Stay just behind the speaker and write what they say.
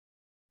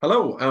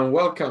Hello and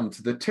welcome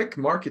to the Tech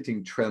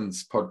Marketing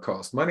Trends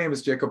podcast. My name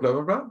is Jacob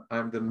Löwenbrand.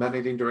 I'm the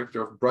managing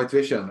director of Bright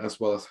Vision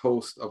as well as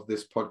host of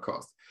this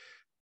podcast.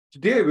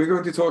 Today we're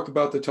going to talk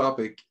about the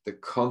topic, the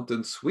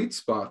content sweet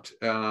spot,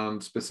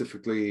 and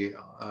specifically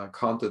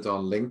content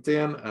on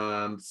LinkedIn.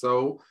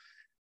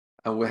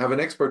 And we have an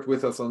expert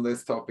with us on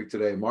this topic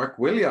today, Mark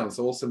Williams,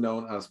 also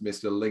known as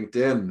Mr.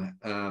 LinkedIn.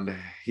 And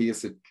he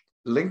is a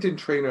LinkedIn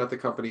trainer at the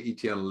company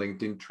ETN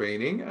LinkedIn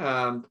Training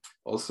and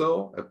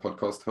also a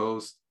podcast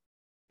host,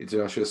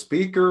 international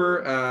speaker,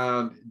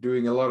 and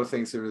doing a lot of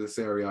things in this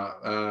area.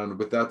 And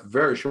with that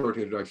very short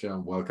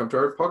introduction, welcome to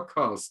our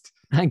podcast.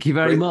 Thank you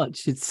very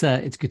much. It's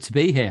good to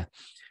be here.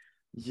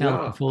 Yeah,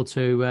 looking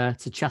forward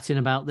to chatting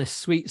about this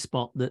sweet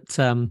spot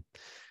that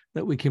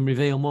we can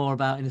reveal more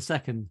about in a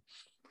second.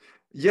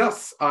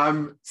 Yes,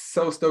 I'm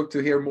so stoked to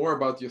hear more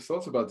about your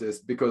thoughts about this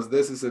because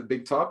this is a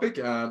big topic,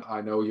 and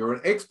I know you're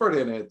an expert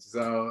in it.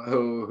 So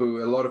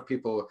who a lot of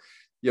people,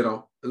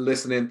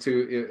 listening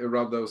to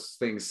around those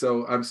things.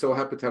 So I'm so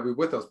happy to have you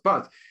with us.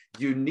 But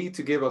you need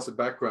to give us a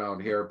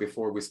background here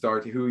before we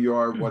start. Who you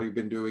are, what you've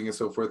been doing, and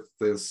so forth.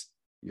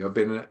 You have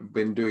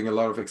been doing a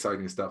lot of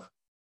exciting stuff.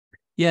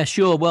 Yeah,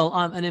 sure. Well,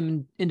 I'm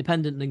an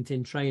independent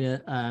LinkedIn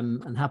trainer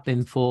and have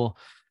been for,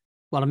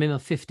 I'm in my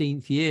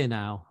 15th year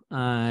now,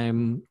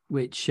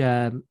 which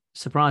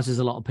surprises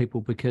a lot of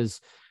people because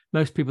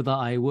most people that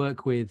I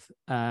work with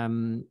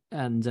and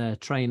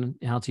train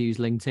how to use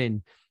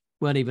LinkedIn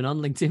weren't even on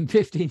LinkedIn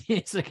 15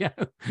 years ago.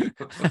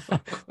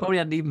 Probably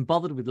hadn't even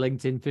bothered with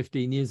LinkedIn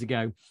 15 years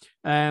ago.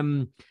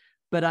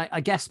 But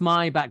I guess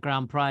my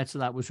background prior to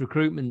that was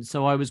recruitment.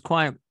 So I was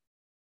quite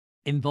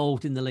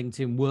involved in the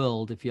LinkedIn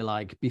world, if you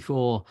like,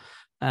 before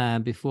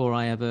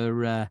I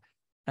ever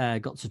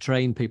got to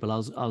train people. I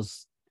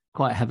was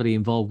quite heavily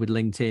involved with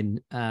LinkedIn.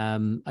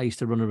 I used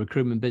to run a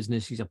recruitment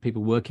business, used to have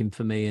people working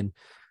for me, and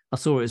I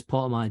saw it as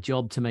part of my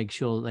job to make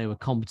sure that they were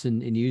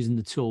competent in using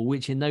the tool,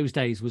 which in those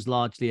days was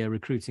largely a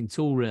recruiting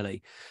tool,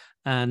 really.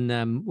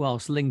 And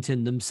whilst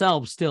LinkedIn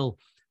themselves still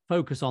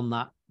focus on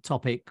that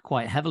topic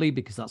quite heavily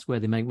because that's where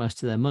they make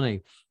most of their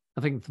money,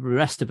 I think for the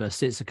rest of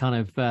us, it's a kind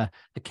of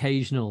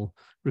occasional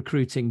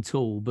recruiting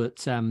tool,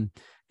 but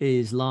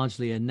is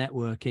largely a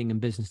networking and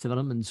business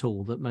development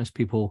tool that most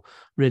people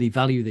really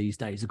value these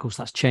days. Of course,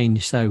 that's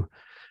changed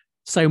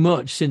so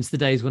much since the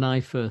days when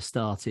I first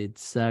started.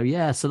 So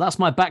that's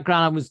my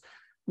background. I was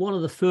one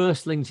of the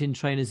first LinkedIn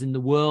trainers in the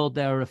world.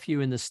 There are a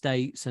few in the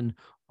States and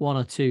one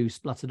or two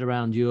splattered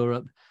around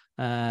Europe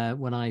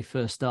when I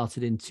first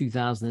started in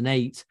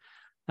 2008.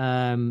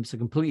 It's a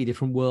completely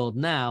different world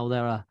now.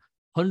 There are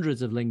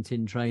hundreds of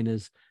LinkedIn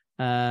trainers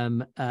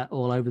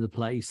all over the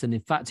place. And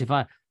in fact,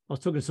 I was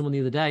talking to someone the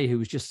other day who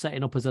was just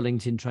setting up as a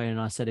LinkedIn trainer, and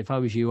I said, if I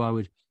was you, I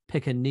would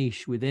pick a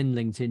niche within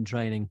LinkedIn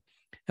training.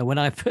 And when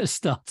I first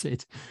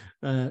started,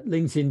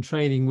 LinkedIn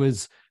training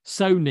was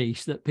so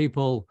niche that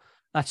people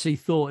actually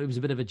thought it was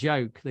a bit of a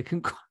joke. They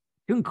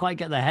couldn't quite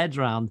get their heads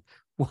around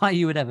why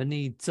you would ever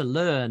need to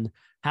learn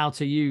how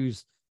to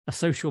use a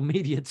social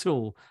media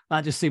tool.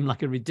 That just seemed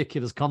like a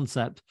ridiculous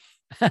concept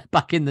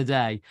back in the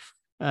day.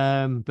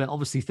 But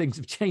obviously things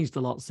have changed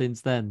a lot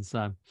since then.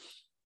 So.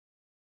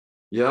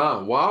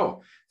 Yeah,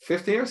 wow.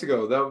 15 years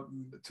ago,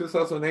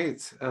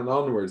 2008 and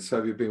onwards,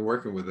 have you been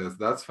working with this?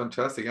 That's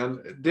fantastic. And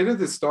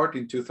didn't it start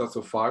in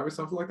 2005 or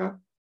something like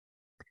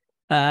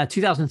that?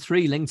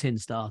 2003, LinkedIn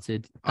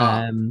started.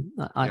 I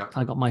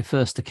got my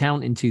first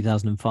account in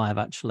 2005,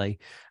 actually,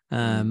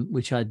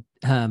 which I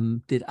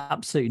did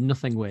absolutely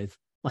nothing with,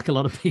 like a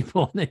lot of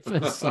people when they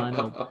first signed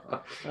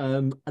up.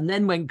 And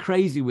then went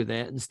crazy with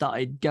it and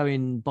started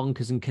going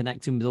bonkers and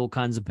connecting with all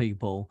kinds of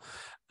people.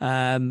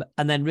 And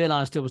then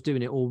realized I was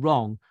doing it all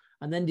wrong.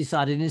 And then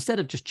decided, instead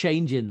of just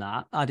changing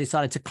that, I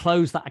decided to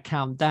close that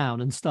account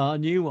down and start a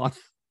new one.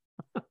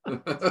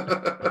 So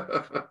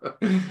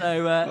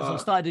I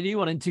started a new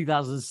one in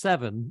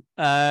 2007.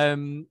 But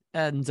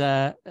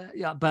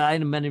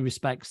in many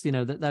respects,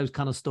 those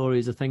kind of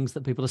stories are things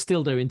that people are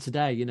still doing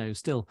today,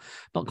 still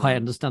not quite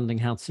understanding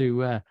how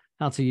to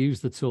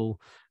use the tool.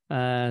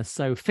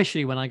 So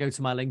officially, when I go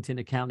to my LinkedIn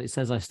account, it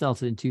says I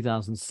started in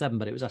 2007,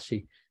 but it was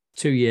actually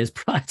 2 years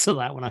prior to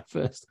that when I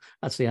first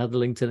actually had the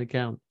LinkedIn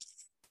account.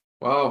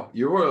 Wow,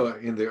 you were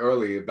in the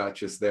early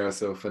batches there,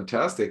 so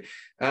fantastic.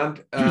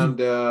 And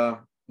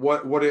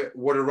what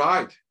a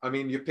ride! I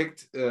mean, you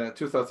picked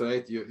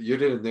 2008. You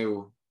didn't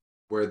know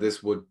where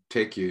this would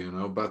take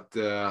you, but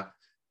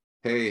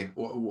hey,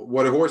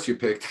 what a horse you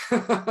picked!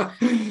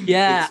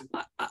 Yeah,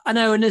 I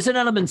know, and there's an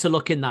element to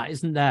look in that,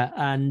 isn't there?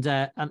 And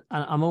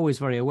I'm always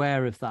very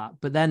aware of that.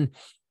 But then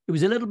it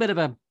was a little bit of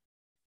a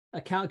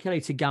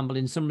calculated gamble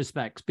in some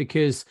respects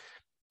because,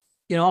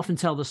 I often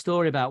tell the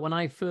story about when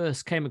I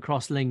first came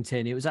across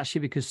LinkedIn, it was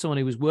actually because someone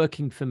who was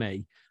working for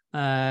me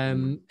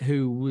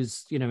who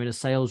was, in a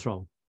sales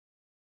role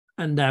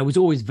and was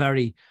always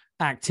very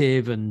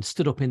active and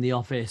stood up in the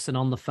office and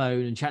on the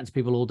phone and chatting to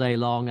people all day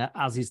long,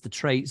 as is the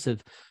traits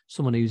of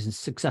someone who's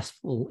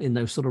successful in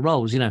those sort of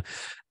roles,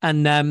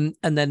 And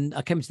then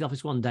I came to the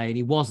office one day and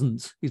he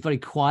was very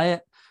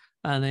quiet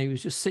and he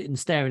was just sitting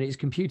staring at his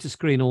computer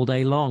screen all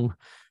day long.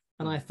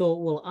 And I thought,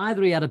 well,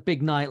 either he had a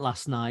big night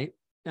last night,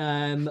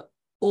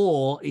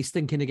 or he's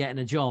thinking of getting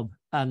a job,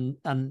 and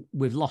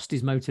we've lost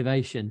his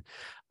motivation.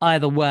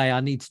 Either way, I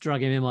need to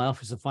drag him in my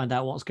office and find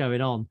out what's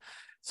going on.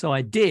 So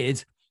I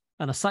did,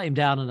 and I sat him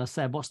down and I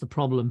said, "What's the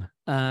problem?"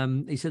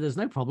 He said, "There's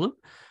no problem."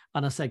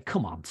 And I said,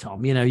 "Come on,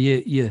 Tom,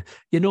 you're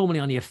normally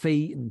on your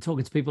feet and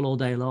talking to people all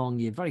day long.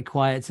 You're very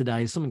quiet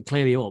today. Something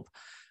clearly up."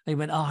 And he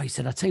went, "Oh," he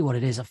said, "I'll tell you what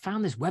it is. I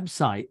found this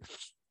website.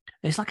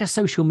 It's like a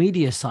social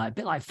media site, a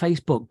bit like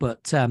Facebook,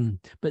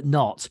 but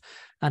not."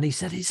 And he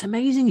said, "It's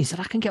amazing." He said,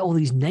 "I can get all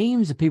these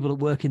names of people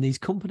that work in these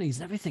companies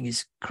and everything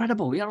is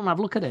incredible. You don't have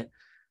a look at it."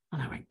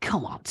 And I went,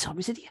 "Come on, Tom."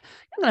 He said, "You're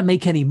not going to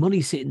make any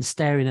money sitting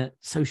staring at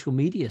social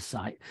media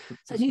site.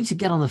 So you need to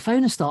get on the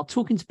phone and start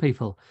talking to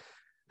people."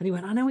 And he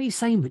went, "I know what you're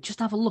saying, but just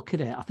have a look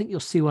at it. I think you'll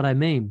see what I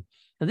mean."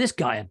 And this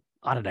guy,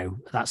 I don't know,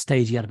 at that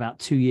stage, he had about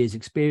 2 years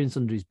experience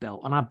under his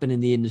belt. And I've been in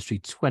the industry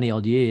 20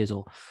 odd years,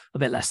 or a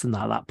bit less than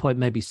that at that point,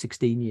 maybe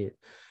 16 years.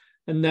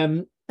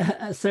 And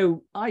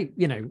so I,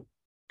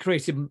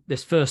 created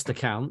this first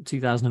account,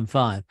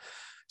 2005,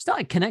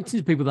 started connecting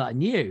to people that I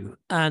knew,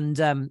 and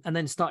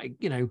then started,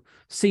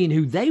 seeing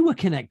who they were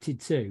connected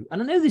to.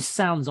 And I know this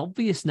sounds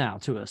obvious now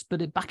to us,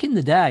 but back in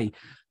the day,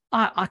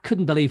 I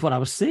couldn't believe what I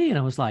was seeing.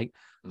 I was like,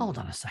 hold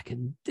on a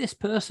second, this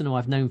person who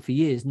I've known for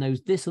years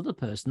knows this other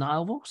person that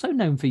I've also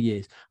known for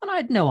years. And I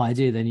had no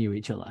idea they knew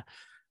each other.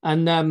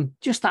 And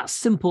just that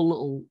simple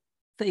little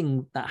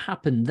thing that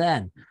happened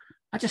then,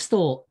 I just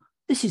thought,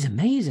 this is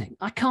amazing.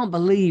 I can't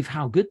believe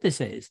how good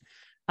this is.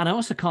 And I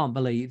also can't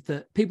believe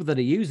that people that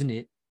are using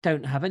it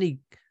don't have any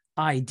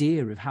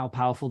idea of how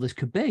powerful this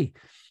could be.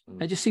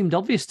 It just seemed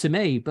obvious to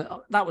me,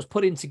 but that was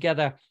putting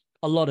together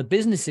a lot of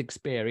business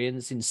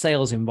experience in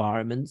sales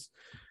environments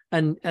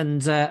and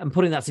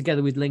putting that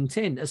together with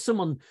LinkedIn. As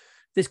someone,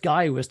 this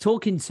guy who was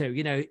talking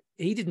to,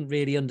 he didn't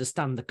really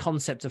understand the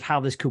concept of how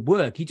this could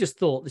work. He just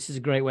thought this is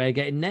a great way of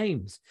getting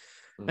names.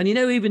 And,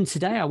 even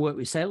today I work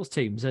with sales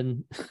teams,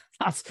 and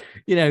that's,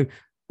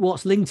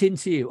 what's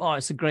LinkedIn to you? Oh,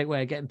 it's a great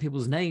way of getting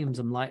people's names.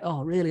 I'm like,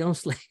 oh, really?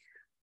 Honestly,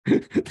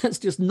 that's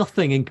just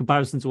nothing in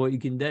comparison to what you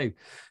can do.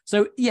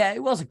 So yeah,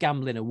 it was a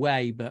gamble in a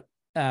way, but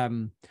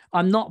I'm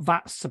not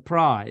that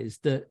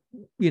surprised that,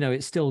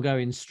 it's still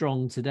going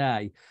strong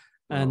today.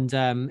 Wow.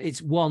 And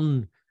it's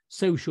one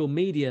social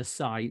media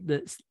site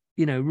that's,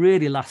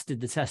 really lasted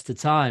the test of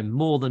time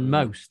more than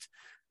most.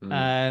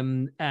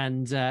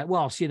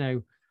 Whilst,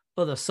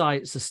 other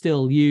sites are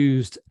still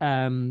used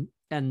and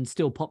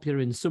still popular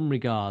in some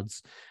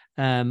regards,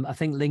 I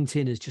think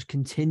LinkedIn has just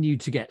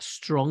continued to get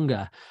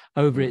stronger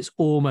over its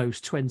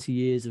almost 20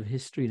 years of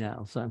history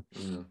now. So,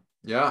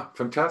 yeah,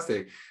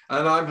 fantastic.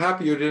 And I'm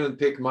happy you didn't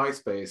pick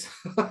MySpace.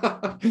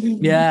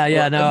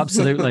 Yeah, no,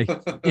 absolutely.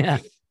 Yeah.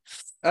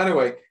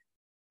 Anyway,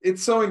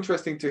 it's so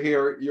interesting to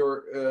hear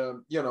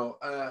your,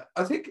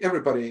 I think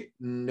everybody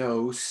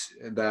knows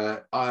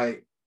that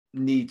I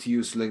need to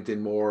use LinkedIn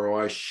more,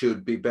 or I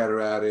should be better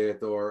at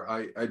it, or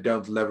I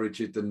don't leverage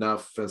it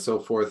enough, and so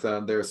forth.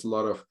 And there's a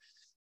lot of,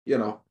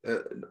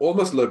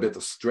 almost a little bit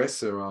of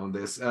stress around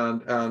this.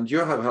 And you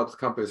have helped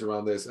companies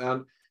around this,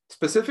 and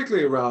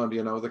specifically around,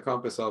 the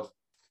compass of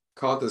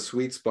content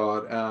sweet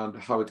spot and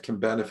how it can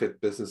benefit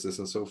businesses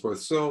and so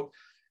forth. So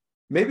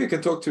maybe you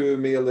can talk to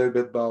me a little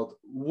bit about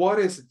what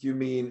is it you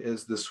mean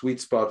is the sweet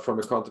spot from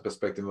a content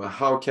perspective, and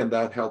how can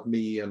that help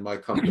me and my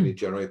company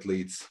generate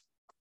leads?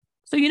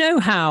 So you know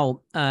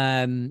how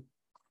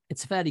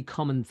it's a fairly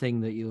common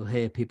thing that you'll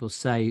hear people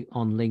say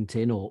on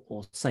LinkedIn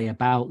or say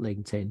about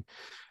LinkedIn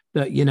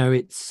that,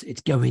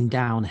 it's going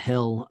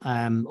downhill.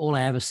 All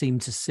I ever seem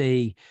to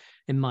see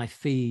in my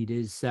feed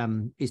is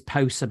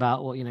posts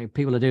about what,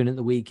 people are doing at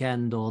the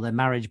weekend, or their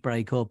marriage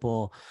breakup,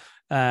 or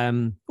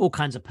all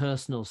kinds of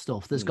personal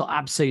stuff that's got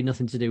absolutely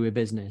nothing to do with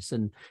business.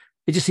 And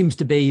it just seems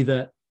to be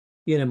that,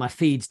 my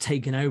feed's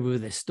taken over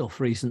with this stuff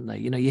recently.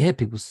 You hear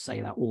people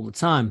say that all the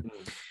time.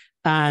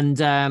 And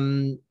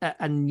let's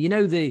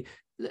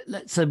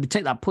say we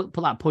take that, put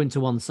that point to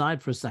one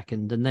side for a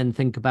second, and then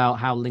think about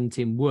how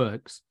LinkedIn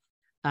works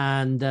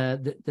and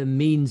the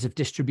means of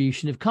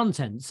distribution of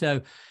content.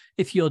 So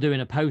if you're doing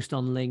a post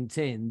on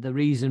LinkedIn, the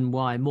reason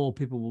why more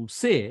people will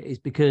see it is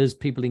because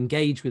people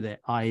engage with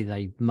it. Either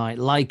they might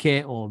like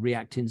it or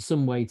react in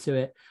some way to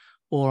it,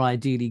 or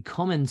ideally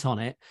comment on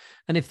it.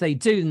 And if they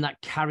do, then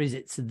that carries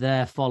it to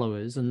their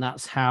followers. And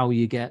that's how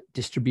you get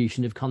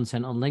distribution of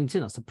content on LinkedIn.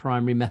 That's the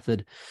primary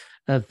method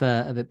of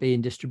it being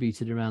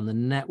distributed around the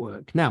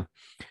network. Now,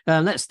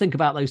 let's think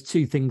about those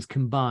two things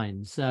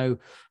combined. So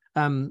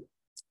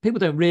people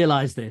don't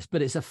realize this,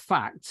 but it's a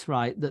fact,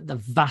 right, that the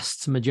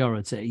vast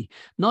majority,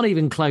 not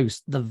even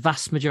close, the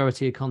vast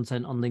majority of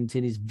content on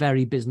LinkedIn is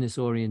very business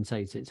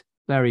orientated,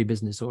 very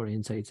business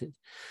orientated.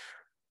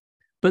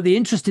 But the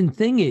interesting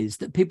thing is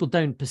that people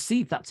don't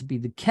perceive that to be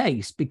the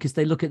case, because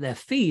they look at their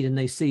feed and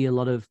they see a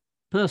lot of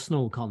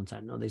personal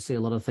content, or they see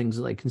a lot of things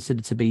that they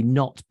consider to be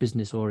not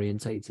business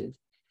orientated.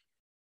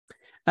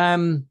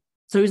 So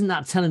isn't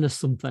that telling us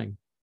something?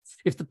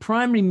 If the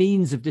primary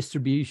means of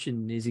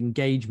distribution is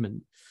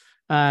engagement,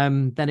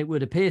 then it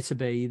would appear to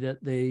be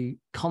that the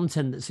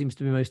content that seems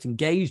to be most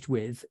engaged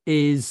with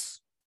is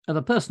of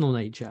a personal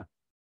nature.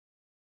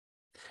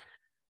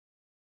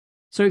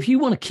 So if you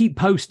want to keep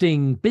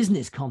posting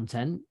business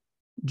content,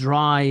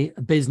 dry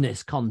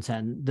business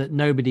content that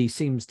nobody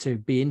seems to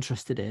be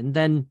interested in,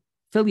 then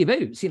fill your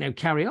boots,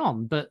 carry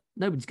on, but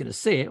nobody's going to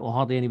see it, or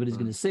hardly anybody's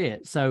going to see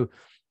it. So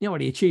you're not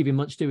really achieving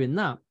much doing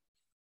that.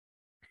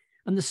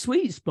 And the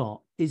sweet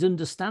spot is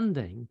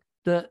understanding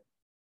that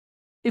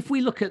if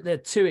we look at the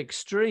two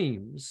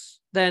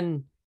extremes,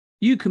 then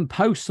you can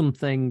post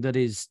something that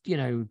is,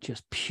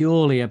 just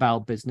purely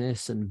about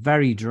business and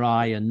very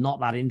dry and not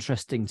that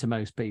interesting to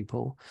most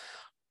people.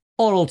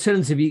 Or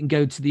alternatively, you can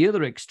go to the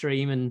other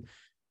extreme and,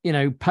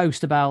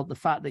 post about the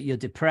fact that you're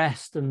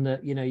depressed and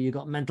that, you've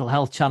got mental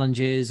health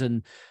challenges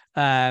and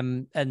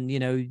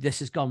this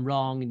has gone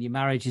wrong and your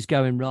marriage is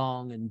going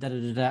wrong and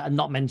and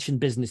not mention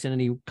business in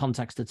any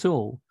context at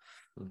all.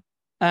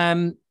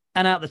 And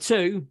out of the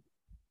two,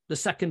 the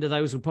second of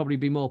those will probably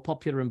be more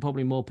popular and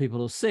probably more people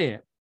will see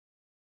it.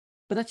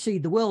 But actually,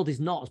 the world is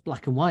not as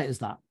black and white as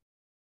that.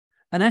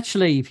 And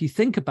actually, if you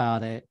think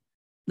about it,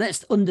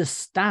 let's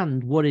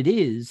understand what it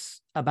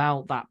is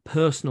about that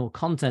personal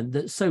content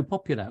that's so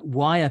popular.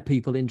 Why are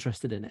people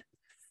interested in it?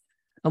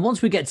 And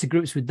once we get to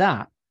grips with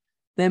that,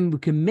 then we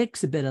can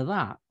mix a bit of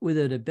that with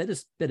a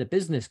bit of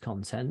business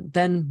content.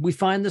 Then we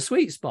find the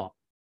sweet spot.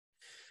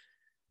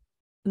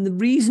 And the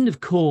reason, of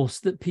course,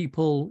 that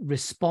people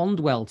respond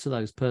well to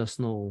those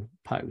personal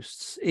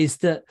posts is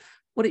that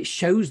what it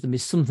shows them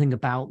is something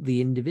about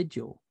the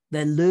individual.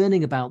 They're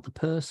learning about the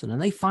person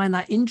and they find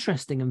that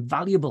interesting and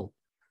valuable.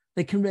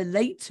 They can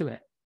relate to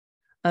it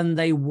and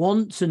they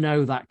want to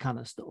know that kind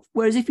of stuff.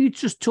 Whereas if you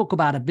just talk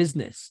about a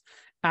business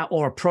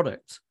or a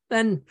product,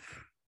 then,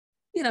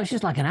 it's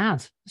just like an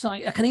ad. So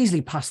I can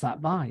easily pass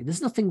that by.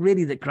 There's nothing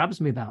really that grabs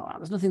me about that.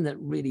 There's nothing that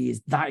really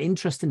is that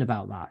interesting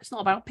about that. It's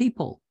not about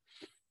people.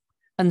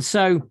 And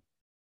so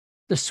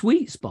the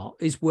sweet spot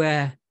is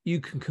where you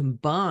can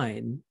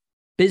combine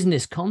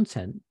business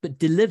content, but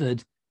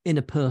delivered in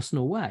a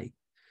personal way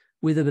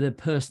with a bit of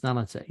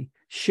personality,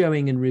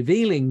 showing and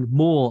revealing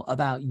more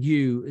about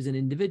you as an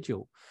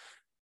individual.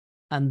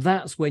 And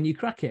that's when you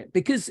crack it.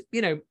 Because,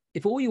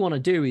 if all you want to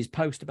do is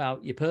post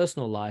about your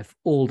personal life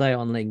all day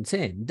on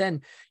LinkedIn,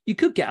 then you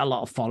could get a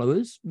lot of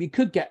followers. You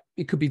could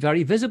be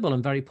very visible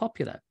and very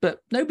popular, but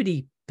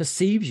nobody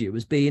perceives you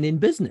as being in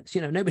business.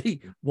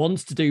 Nobody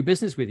wants to do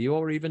business with you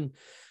or even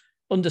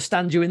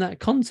understand you in that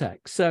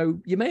context. So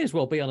you may as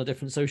well be on a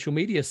different social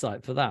media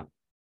site for that.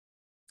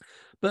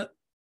 But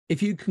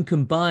if you can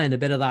combine a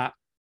bit of that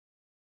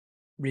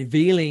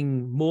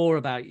revealing more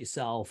about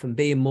yourself and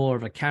being more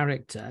of a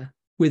character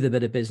with a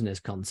bit of business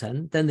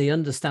content, then they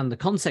understand the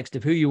context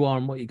of who you are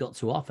and what you got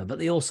to offer, but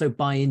they also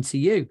buy into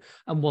you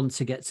and want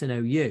to get to know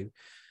you.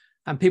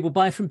 And people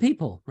buy from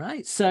people,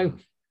 right? So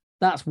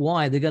that's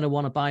why they're going to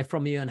want to buy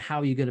from you, and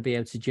how you're going to be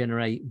able to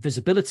generate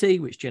visibility,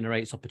 which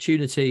generates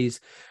opportunities,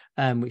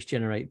 which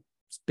generate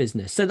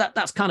business. So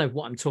that's kind of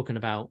what I'm talking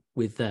about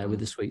with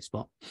the sweet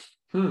spot.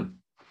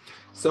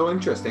 So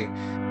interesting.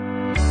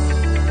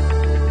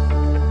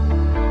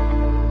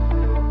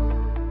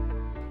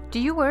 Do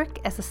you work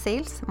as a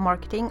sales,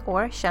 marketing,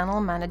 or channel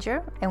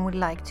manager and would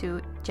like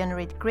to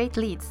generate great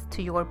leads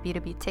to your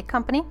B2B tech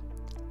company?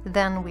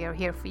 Then we are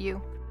here for you.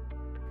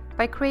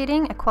 By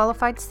creating a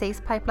qualified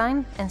sales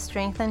pipeline and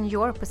strengthen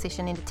your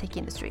position in the tech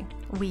industry,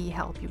 we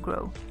help you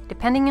grow.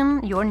 Depending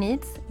on your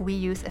needs, we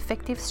use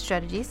effective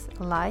strategies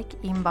like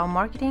inbound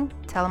marketing,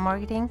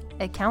 telemarketing,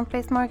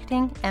 account-based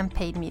marketing, and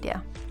paid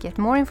media. Get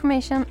more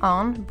information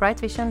on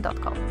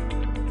brightvision.com.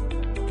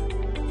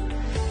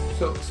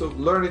 So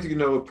learning to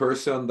know a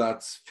person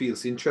that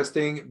feels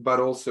interesting,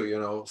 but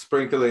also,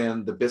 sprinkle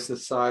in the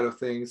business side of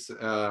things,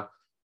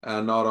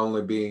 and not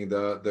only being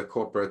the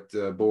corporate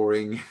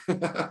boring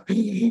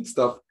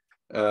stuff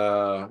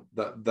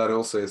that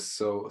also is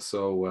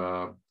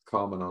so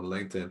common on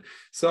LinkedIn.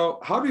 So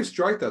how do you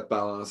strike that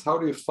balance? How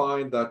do you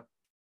find that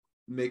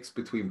mix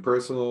between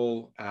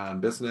personal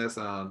and business,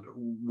 and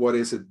what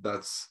is it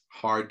that's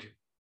hard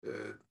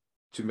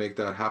to make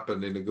that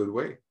happen in a good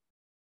way?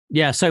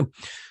 Yeah, so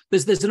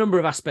there's a number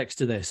of aspects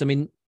to this. I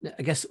mean,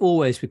 I guess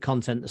always with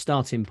content, the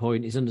starting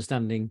point is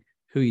understanding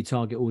who your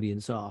target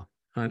audience are.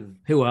 Right?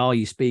 Who are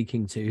you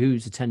speaking to?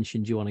 Whose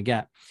attention do you want to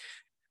get?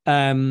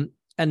 And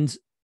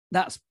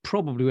that's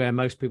probably where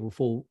most people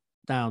fall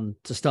down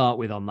to start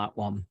with on that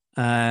one.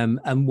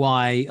 And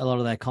why a lot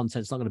of their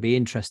content's not going to be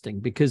interesting,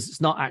 because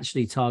it's not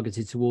actually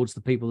targeted towards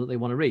the people that they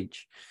want to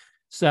reach.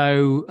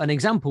 So an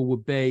example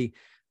would be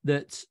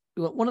that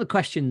one of the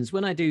questions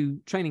when I do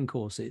training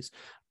courses,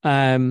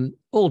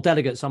 all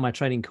delegates on my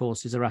training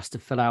courses are asked to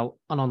fill out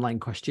an online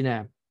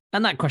questionnaire.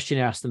 And that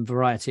questionnaire asks them a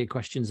variety of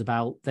questions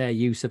about their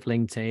use of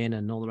LinkedIn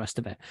and all the rest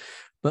of it.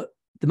 But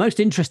the most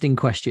interesting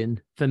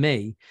question for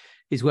me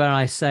is where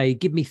I say,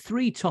 give me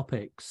 3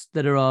 topics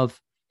that are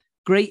of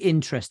great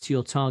interest to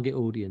your target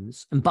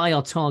audience. And by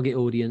our target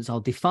audience, I'll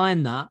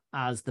define that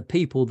as the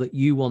people that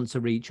you want to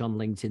reach on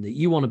LinkedIn, that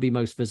you want to be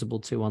most visible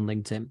to on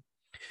LinkedIn.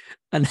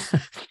 And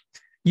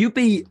you'd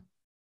be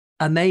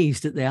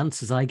amazed at the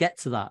answers I get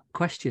to that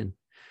question,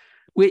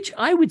 which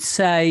I would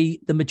say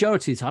the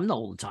majority of the time, not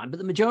all the time, but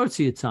the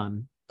majority of the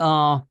time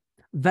are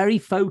very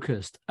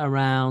focused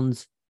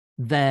around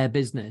their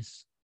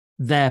business,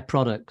 their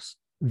products,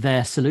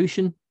 their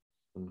solution.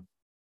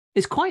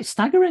 It's quite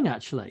staggering,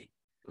 actually.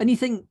 And you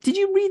think, did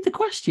you read the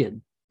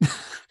question?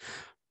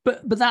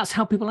 but that's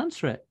how people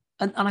answer it.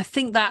 And I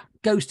think that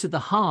goes to the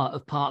heart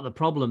of part of the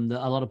problem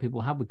that a lot of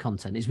people have with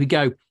content is we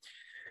go,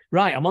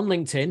 right, I'm on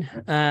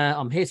LinkedIn.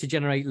 I'm here to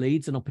generate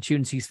leads and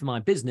opportunities for my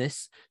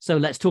business. So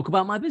let's talk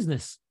about my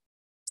business.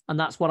 And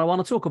that's what I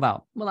want to talk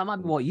about. Well, that might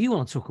be what you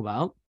want to talk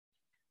about.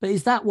 But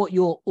is that what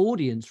your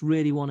audience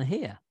really want to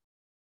hear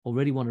or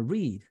really want to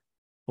read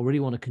or really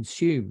want to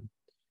consume?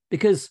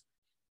 Because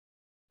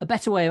a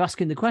better way of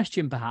asking the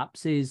question,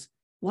 perhaps, is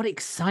what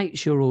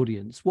excites your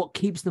audience? What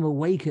keeps them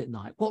awake at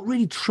night? What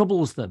really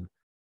troubles them?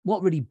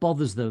 What really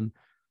bothers them?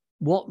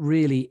 What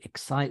really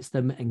excites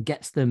them and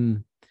gets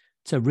them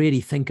to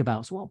really think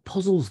about? So what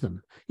puzzles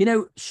them? You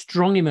know,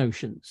 strong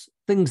emotions,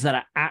 things that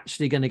are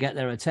actually going to get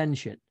their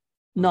attention,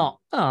 not,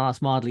 oh,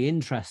 that's mildly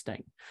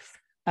interesting.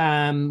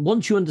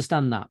 Once you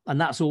understand that, and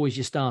that's always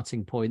your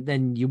starting point,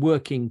 then you're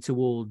working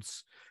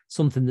towards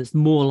something that's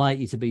more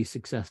likely to be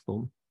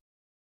successful.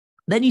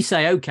 Then you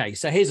say, okay,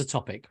 so here's a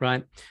topic,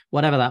 right?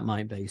 Whatever that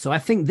might be. So I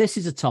think this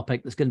is a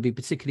topic that's going to be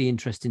particularly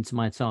interesting to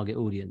my target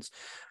audience.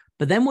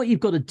 But then what you've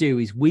got to do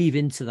is weave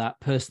into that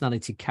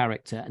personality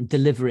character and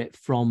deliver it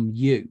from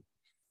you.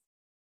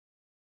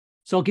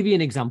 So I'll give you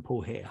an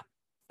example here.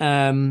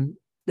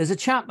 There's a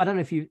chap, I don't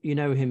know if you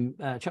know him,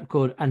 a chap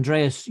called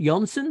Andreas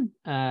Jonsson,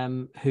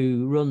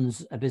 who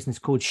runs a business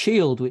called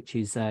Shield, which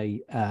is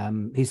he's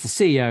the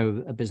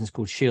CEO of a business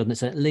called Shield, and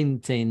it's a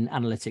LinkedIn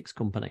analytics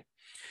company.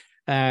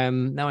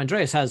 Now,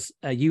 Andreas has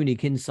a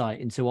unique insight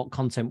into what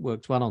content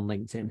works well on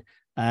LinkedIn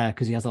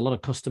because he has a lot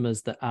of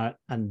customers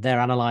and they're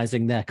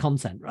analyzing their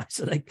content, right?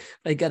 So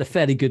they get a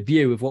fairly good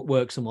view of what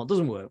works and what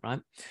doesn't work, right?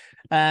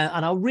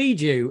 And I'll read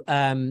you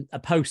a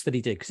post that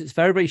he did because it's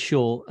very, very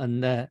short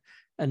and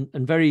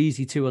very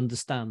easy to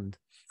understand.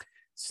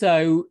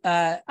 So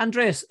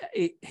Andreas,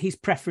 his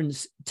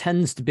preference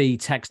tends to be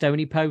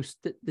text-only posts.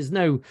 There's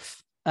no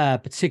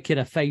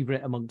particular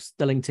favorite amongst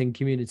the LinkedIn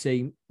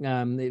community.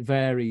 It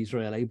varies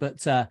really,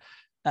 but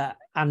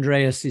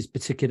Andreas's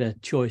particular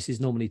choice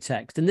is normally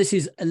text. And this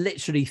is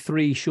literally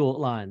 3 short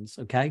lines,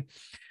 okay?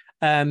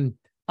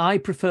 I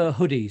prefer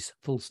hoodies,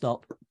 full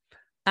stop,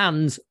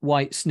 and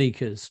white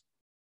sneakers.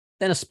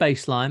 Then a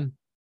space line.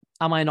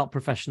 Am I not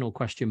professional, ?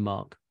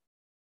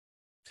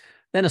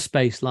 Then a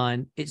space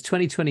line. It's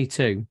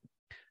 2022.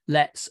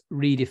 Let's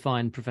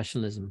redefine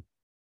professionalism.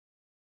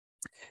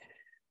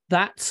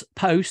 That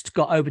post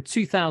got over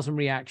 2,000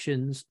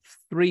 reactions,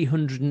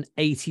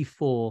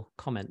 384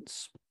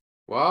 comments.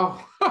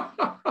 Wow.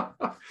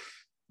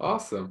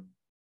 Awesome.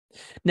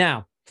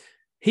 Now,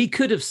 he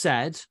could have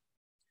sat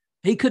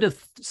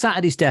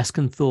at his desk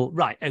and thought,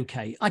 right,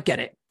 okay, I get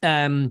it.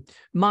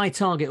 My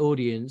target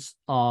audience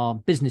are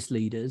business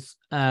leaders,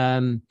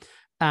 and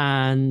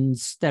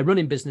they're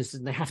running businesses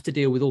and they have to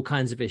deal with all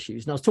kinds of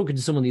issues. And I was talking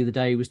to someone the other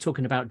day who was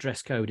talking about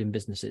dress code in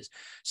businesses.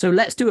 So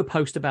let's do a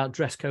post about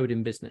dress code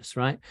in business,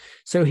 right?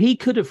 So he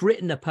could have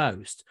written a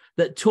post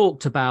that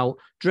talked about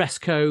dress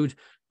code,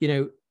 you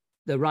know,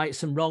 the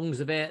rights and wrongs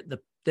of it,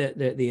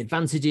 the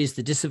advantages,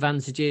 the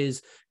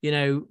disadvantages, you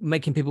know,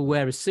 making people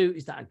wear a suit.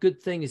 Is that a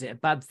good thing? Is it a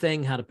bad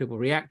thing? How do people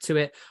react to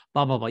it?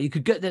 Blah, blah, blah.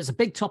 There's a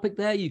big topic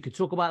there. You could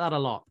talk about that a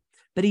lot,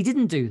 but he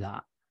didn't do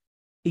that.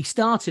 He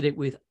started it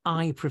with,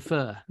 I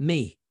prefer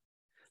me.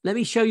 Let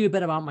me show you a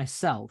bit about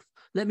myself.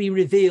 Let me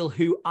reveal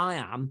who I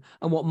am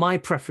and what my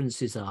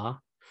preferences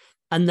are.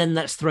 And then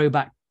let's throw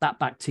that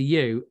back to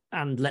you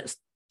and let's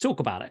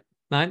talk about it,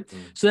 right?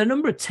 So there are a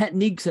number of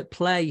techniques at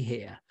play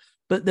here.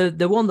 But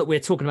the one that we're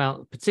talking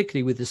about,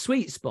 particularly with the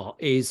sweet spot,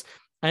 is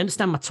I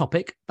understand my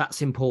topic.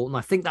 That's important.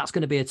 I think that's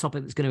going to be a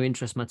topic that's going to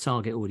interest my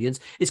target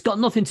audience. It's got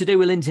nothing to do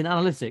with LinkedIn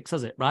analytics,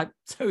 has it? Right?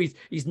 So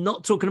he's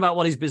not talking about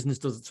what his business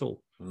does at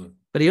all,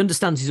 but he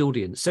understands his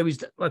audience. So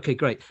he's okay,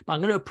 great. But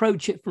I'm going to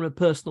approach it from a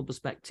personal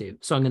perspective.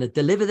 So I'm going to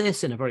deliver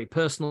this in a very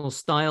personal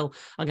style.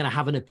 I'm going to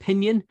have an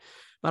opinion,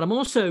 but I'm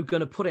also going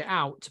to put it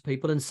out to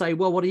people and say,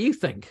 well, what do you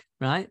think?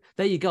 Right?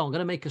 There you go. I'm going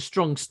to make a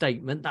strong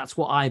statement. That's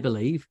what I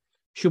believe.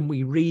 Shouldn't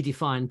we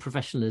redefine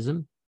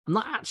professionalism? I'm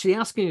not actually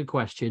asking a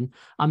question.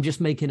 I'm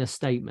just making a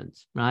statement,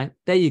 right?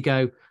 There you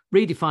go.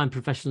 Redefine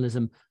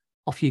professionalism.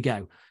 Off you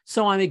go.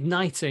 So I'm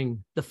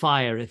igniting the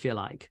fire, if you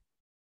like.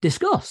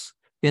 Discuss,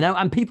 you know,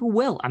 and people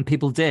will, and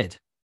people did.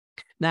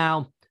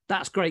 Now,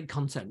 that's great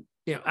content,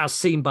 you know, as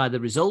seen by the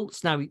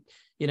results. Now,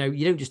 you know,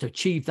 you don't just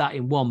achieve that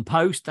in one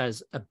post.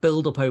 There's a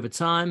build up over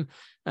time.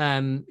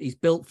 He's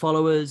built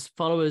followers.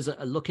 Followers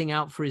are looking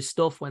out for his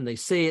stuff. When they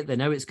see it, they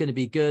know it's going to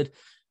be good.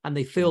 And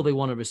they feel they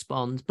want to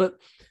respond. But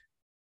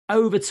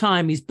over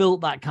time, he's built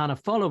that kind of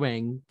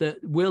following that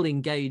will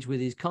engage with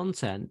his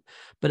content.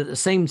 But at the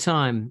same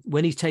time,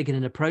 when he's taken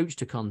an approach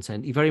to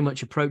content, he very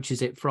much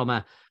approaches it from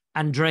a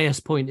Andreas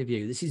point of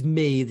view. This is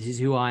me. This is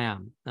who I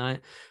am. Right?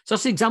 So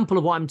that's an example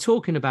of what I'm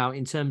talking about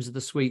in terms of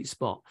the sweet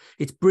spot.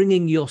 It's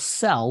bringing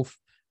yourself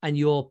and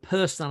your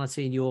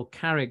personality and your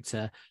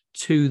character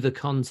to the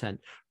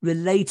content,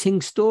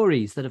 relating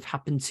stories that have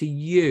happened to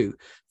you,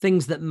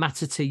 things that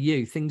matter to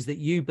you, things that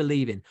you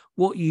believe in,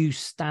 what you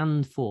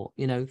stand for,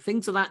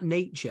 things of that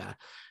nature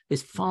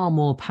is far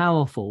more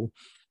powerful.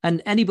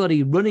 And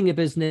anybody running a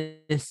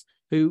business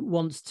who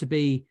wants to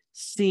be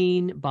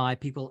seen by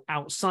people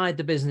outside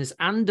the business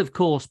and, of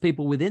course,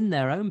 people within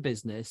their own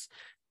business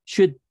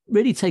should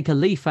really take a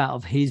leaf out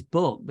of his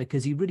book,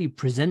 because he really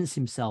presents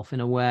himself in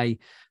a way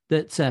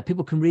that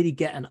people can really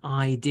get an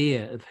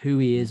idea of who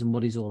he is and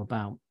what he's all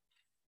about.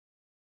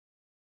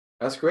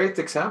 That's a great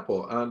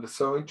example and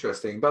so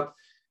interesting. But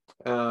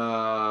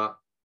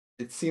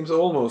it seems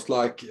almost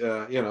like,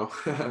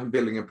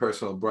 building a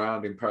personal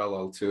brand in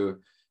parallel to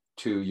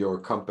your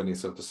company,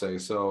 so to say.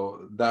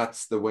 So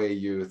that's the way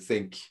you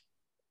think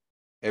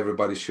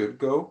everybody should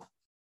go.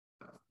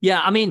 Yeah,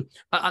 I mean,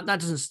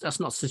 that's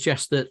not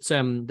suggest that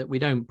that we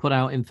don't put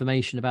out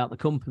information about the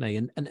company.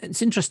 And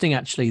it's interesting,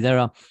 actually. There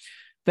are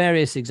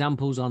various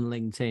examples on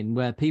LinkedIn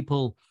where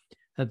people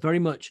have very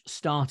much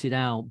started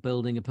out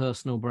building a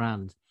personal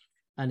brand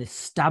and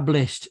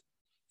established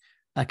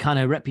a kind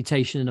of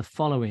reputation and a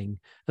following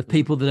of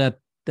people that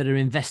are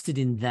invested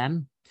in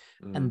them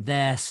and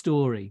their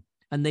story.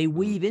 And they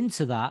weave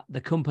into that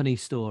the company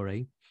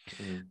story.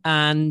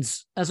 And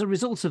as a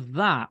result of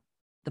that,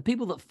 the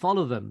people that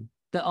follow them,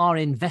 that are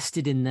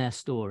invested in their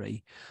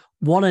story,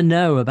 want to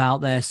know about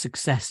their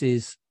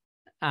successes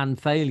and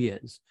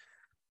failures,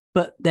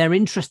 but they're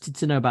interested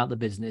to know about the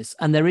business,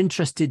 and they're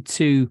interested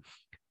to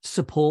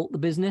support the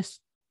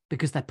business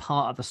because they're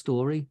part of the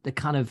story. They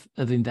kind of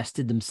have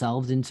invested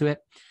themselves into it.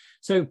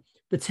 So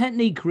the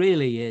technique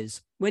really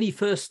is, when you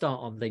first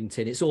start on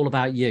LinkedIn, it's all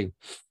about you.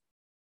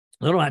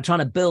 All right, trying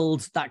to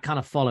build that kind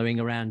of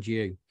following around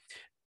you,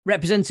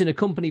 representing a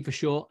company for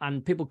sure,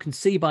 and people can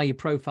see by your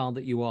profile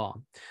that you are,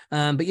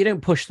 but you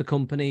don't push the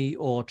company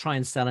or try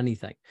and sell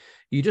anything.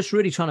 You're just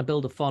really trying to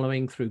build a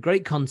following through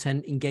great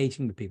content,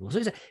 engaging with people. So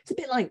it's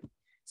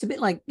a bit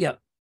like,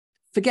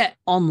 forget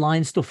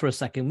online stuff for a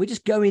second. We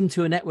just go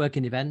into a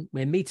networking event,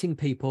 we're meeting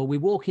people, we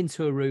walk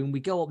into a room, we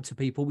go up to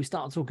people, we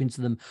start talking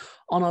to them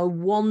on a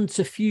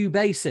one-to-few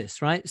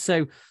basis, right?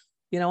 So,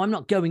 I'm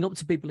not going up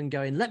to people and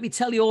going, let me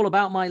tell you all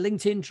about my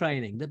LinkedIn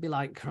training. They'd be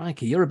like,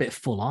 crikey, you're a bit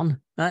full on.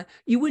 Right?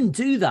 You wouldn't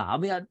do that. I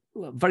mean,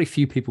 very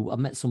few people, I've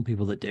met some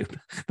people that do,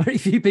 very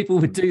few people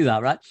would do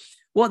that, right?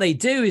 What they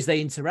do is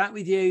they interact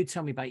with you,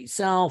 tell me about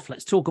yourself,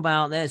 let's talk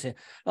about this.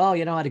 Oh, I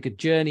had a good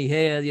journey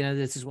here.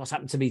 This is what's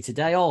happened to me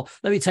today. Oh,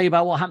 let me tell you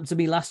about what happened to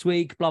me last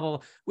week, blah, blah,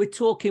 blah. We're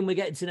talking, we're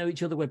getting to know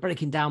each other, we're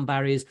breaking down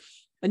barriers.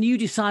 And you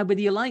decide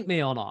whether you like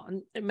me or not.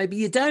 And maybe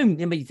you don't.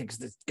 Maybe you think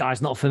this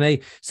guy's not for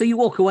me. So you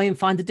walk away and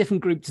find a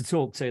different group to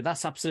talk to.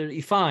 That's absolutely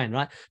fine,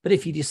 right? But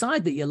if you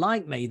decide that you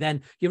like me,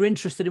 then you're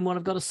interested in what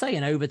I've got to say.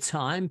 And over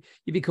time,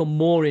 you become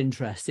more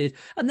interested.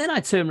 And then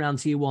I turn around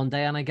to you one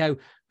day and I go,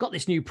 got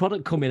this new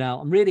product coming out.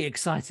 I'm really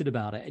excited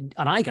about it.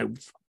 And I go,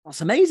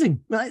 that's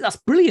amazing, right? That's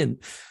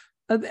brilliant.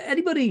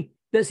 Anybody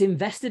that's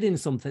invested in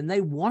something,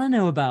 they want to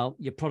know about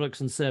your products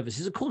and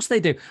services. Of course they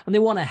do. And they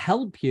want to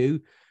help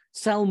you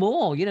sell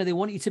more. They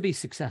want you to be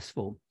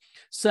successful.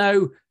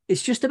 So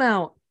it's just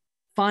about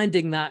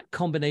finding that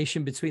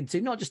combination between two,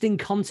 not just in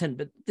content,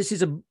 but this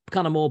is a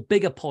kind of more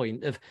bigger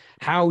point of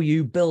how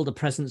you build a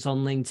presence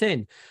on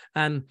LinkedIn.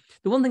 The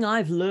one thing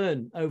I've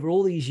learned over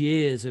all these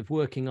years of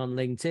working on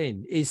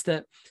LinkedIn is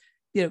that,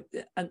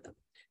 and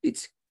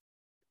it's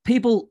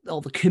people,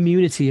 or the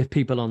community of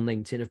people on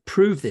LinkedIn have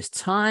proved this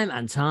time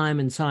and time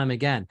and time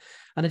again.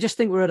 And I just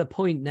think we're at a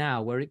point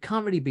now where it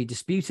can't really be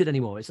disputed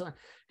anymore. It's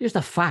just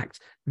a fact.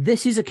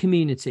 This is a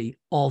community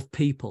of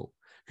people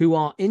who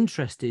are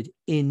interested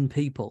in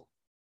people.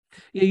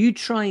 You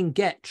try and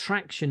get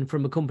traction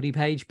from a company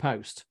page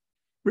post,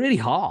 really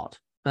hard,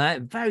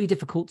 very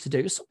difficult to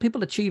do. Some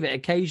people achieve it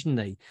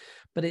occasionally,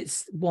 but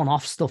it's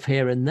one-off stuff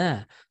here and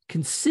there.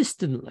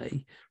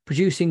 Consistently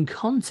producing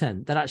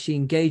content that actually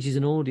engages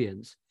an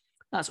audience,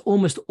 that's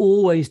almost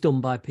always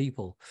done by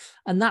people.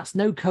 And that's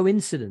no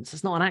coincidence.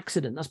 It's not an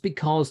accident. That's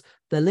because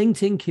the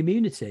LinkedIn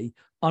community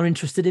are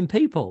interested in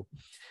people.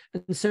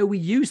 And so we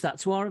use that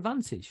to our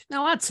advantage.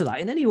 Now, add to that,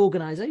 in any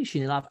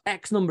organization, you'll have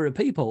X number of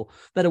people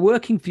that are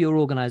working for your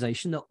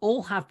organization that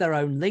all have their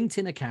own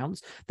LinkedIn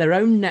accounts, their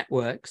own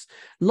networks,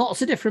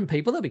 lots of different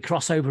people. There'll be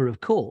crossover, of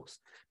course,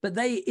 but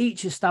they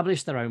each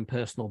establish their own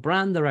personal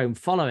brand, their own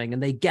following,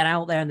 and they get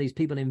out there and these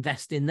people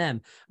invest in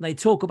them. And they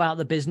talk about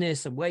the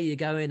business and where you're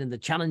going and the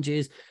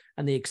challenges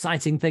and the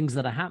exciting things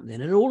that are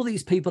happening. And all of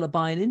these people are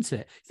buying into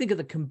it. Think of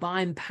the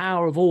combined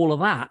power of all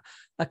of that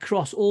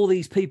across all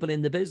these people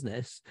in the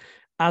business,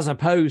 as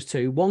opposed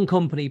to one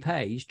company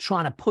page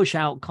trying to push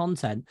out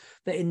content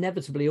that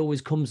inevitably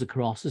always comes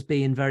across as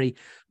being very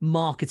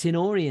marketing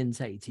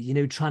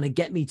orientated, trying to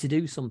get me to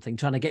do something,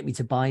 trying to get me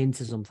to buy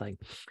into something.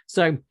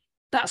 So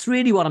that's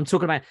really what I'm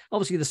talking about.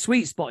 Obviously, the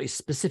sweet spot is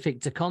specific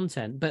to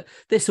content, but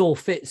this all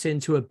fits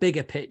into a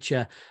bigger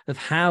picture of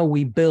how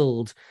we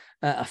build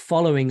a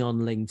following on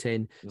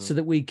LinkedIn so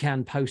that we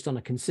can post on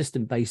a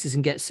consistent basis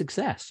and get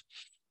success.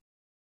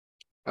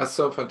 That's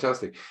so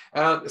fantastic.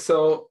 And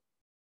so,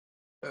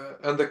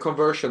 and the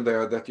conversion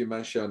there that you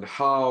mentioned,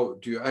 how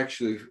do you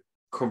actually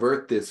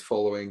convert this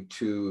following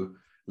to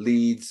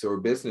leads or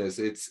business?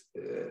 It's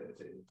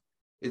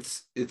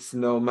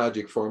no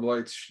magic formula.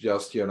 It's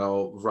just,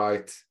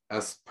 write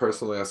as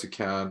personally as you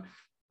can.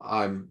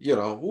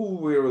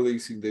 We're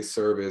releasing this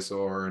service,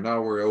 or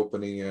now we're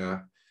opening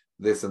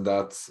this and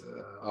that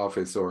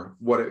office, or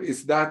what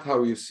is that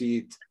how you see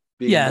it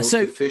being most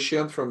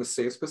efficient from a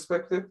sales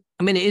perspective?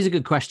 I mean, it is a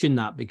good question,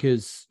 that,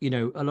 because a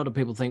lot of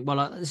people think,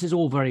 well, this is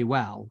all very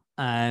well,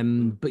 but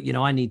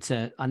I need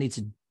to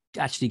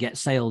actually get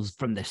sales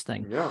from this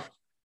thing. Yeah.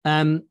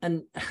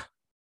 And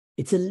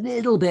it's a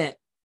little bit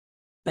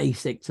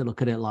basic to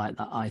look at it like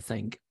that. I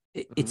think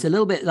it's a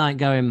little bit like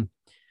going,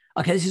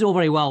 okay, this is all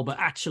very well, but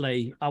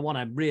actually, what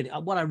I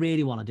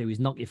really want to do is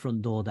knock your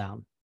front door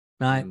down,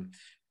 right?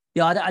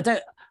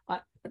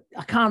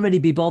 I can't really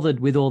be bothered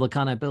with all the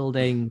kind of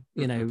building,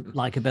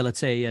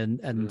 likability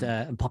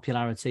and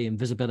popularity and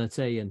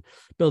visibility and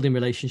building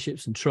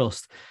relationships and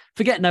trust.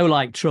 Forget no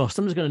like trust.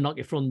 I'm just going to knock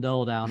your front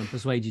door down and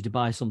persuade you to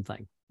buy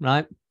something,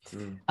 right?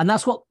 And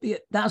that's what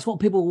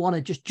people want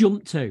to just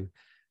jump to.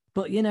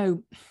 But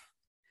you're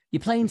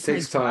playing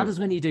snakes and ladders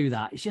when you do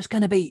that. It's just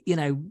going to be,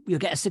 you'll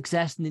get a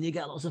success and then you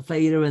get lots of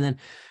failure and then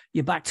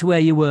you're back to where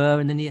you were,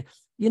 and then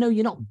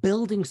you're not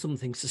building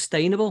something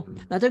sustainable.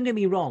 Now, don't get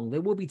me wrong. There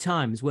will be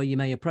times where you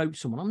may approach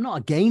someone. I'm not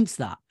against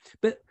that.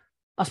 But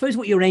I suppose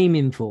what you're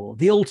aiming for,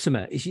 the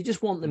ultimate, is you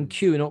just want them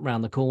queuing up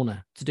around the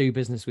corner to do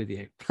business with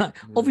you.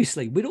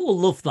 Obviously, we'd all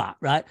love that,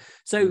 right?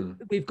 So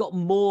we've got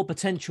more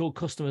potential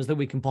customers than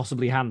we can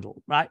possibly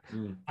handle, right?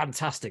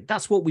 Fantastic.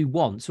 That's what we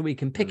want. So we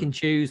can pick and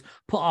choose,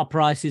 put our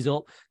prices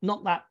up,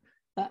 not that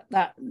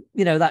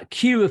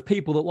queue of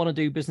people that want to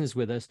do business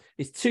with us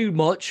is too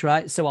much,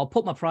 right? So I'll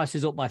put my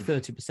prices up by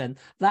 30%.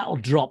 That'll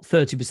drop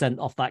 30%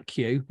 off that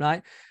queue,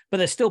 right? But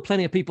there's still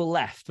plenty of people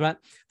left, right?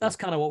 That's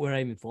kind of what we're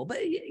aiming for. But,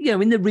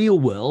 in the real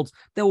world,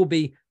 there will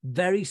be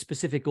very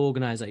specific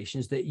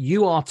organizations that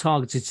you are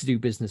targeted to do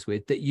business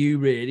with that you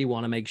really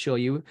want to make sure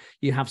you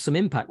have some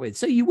impact with.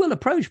 So you will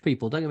approach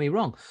people, don't get me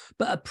wrong,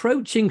 but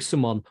approaching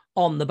someone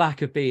on the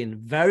back of being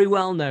very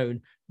well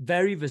known,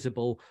 very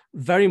visible,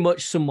 very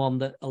much someone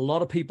that a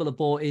lot of people are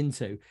bought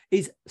into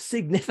is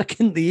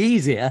significantly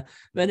easier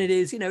than it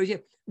is,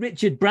 if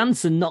Richard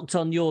Branson knocked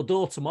on your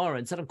door tomorrow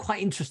and said, I'm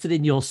quite interested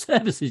in your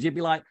services, you'd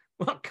be like,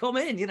 well, come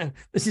in,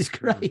 this is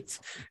great,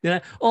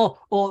 or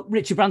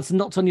Richard Branson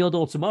knocked on your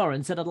door tomorrow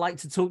and said, I'd like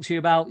to talk to you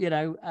about,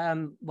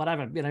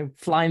 whatever,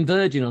 Flying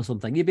Virgin or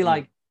something. You'd be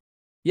like,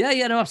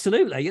 yeah, no,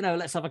 absolutely.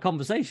 Let's have a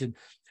conversation.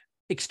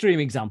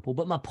 Extreme example.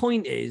 But my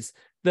point is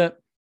that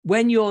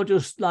when you're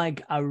just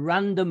like a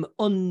random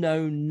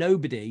unknown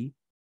nobody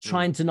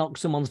trying to knock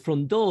someone's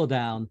front door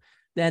down,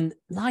 then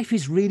life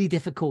is really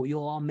difficult.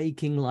 You are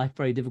making life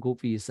very difficult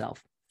for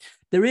yourself.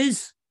 There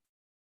is,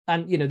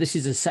 and this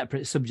is a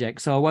separate subject,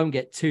 so I won't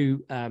get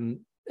too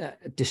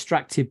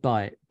distracted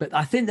by it, but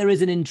I think there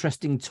is an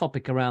interesting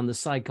topic around the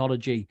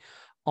psychology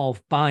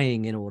of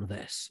buying in all of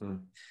this,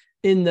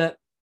 in that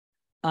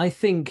I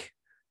think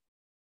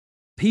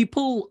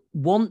people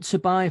want to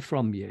buy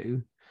from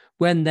you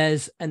when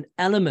there's an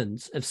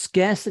element of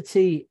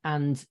scarcity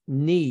and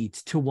need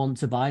to want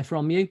to buy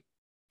from you.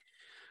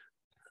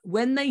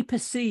 When they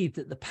perceive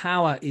that the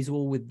power is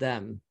all with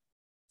them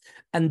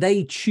and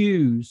they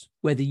choose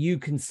whether you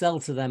can sell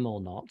to them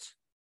or not,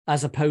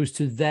 as opposed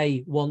to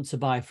they want to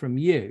buy from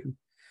you,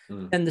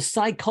 then the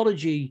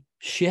psychology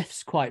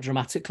shifts quite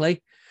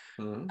dramatically.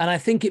 And I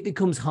think it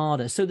becomes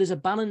harder. So there's a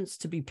balance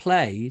to be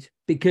played,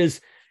 because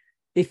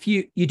if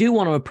you do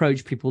want to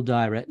approach people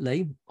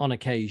directly on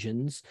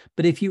occasions,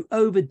 but if you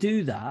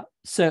overdo that,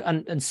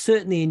 and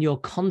certainly in your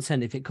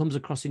content, if it comes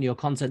across in your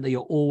content that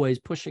you're always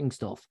pushing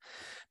stuff,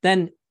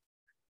 then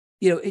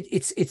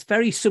it's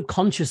very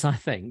subconscious, I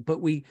think.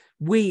 But we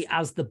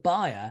as the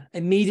buyer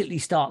immediately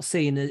start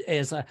seeing it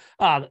as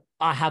I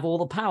have all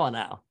the power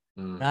now,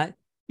 right?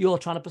 You're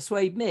trying to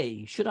persuade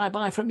me. Should I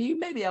buy from you?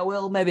 Maybe I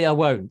will, maybe I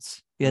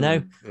won't.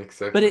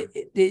 Exactly. But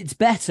it's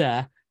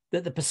better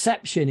that the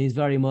perception is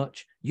very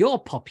much, you're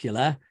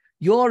popular,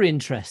 you're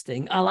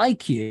interesting, I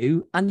like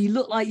you, and you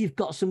look like you've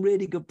got some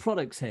really good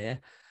products here.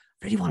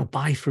 I really want to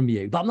buy from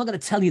you, but I'm not going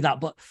to tell you that,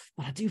 but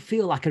I do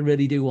feel like I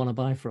really do want to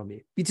buy from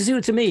you. You see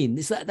what I mean?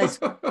 It's like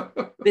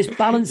there's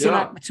balancing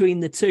act between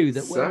the two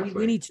that exactly.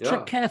 we need to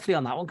tread carefully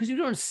on that one, because you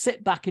don't want to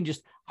sit back and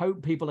just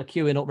hope people are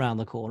queuing up around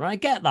the corner. I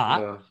get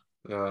that,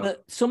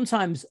 but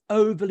sometimes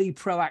overly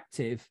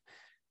proactive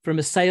from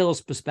a sales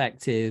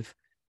perspective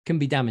can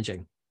be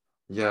damaging.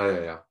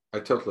 Yeah. I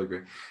totally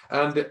agree.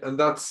 And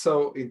that's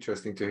so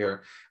interesting to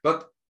hear.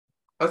 But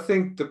I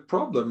think the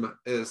problem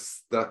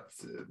is that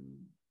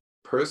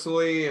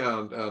personally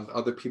and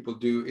other people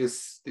do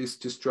is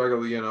to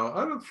struggle,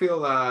 I don't feel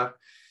that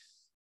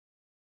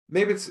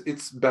maybe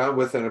it's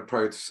bandwidth and a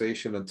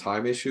prioritization and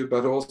time issue,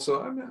 but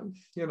also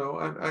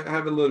I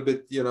have a little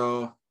bit,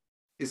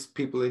 is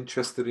people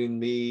interested in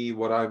me,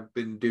 what I've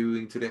been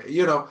doing today?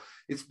 You know,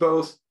 it's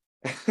both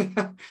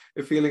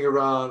a feeling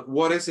around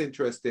what is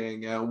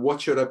interesting and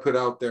what should I put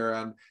out there,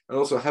 and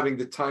also having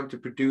the time to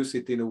produce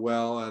it in a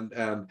well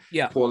and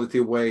quality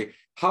way.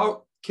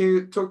 How can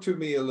you talk to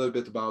me a little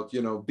bit about,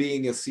 you know,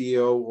 being a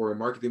CEO or a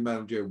marketing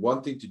manager,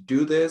 wanting to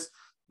do this,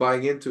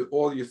 buying into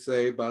all you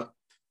say, but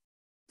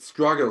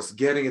struggles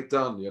getting it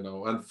done, you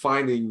know, and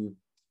finding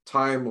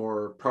time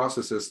or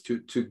processes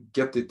to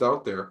get it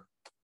out there?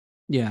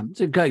 Yeah,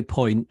 it's a great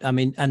point. I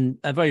mean, and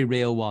a very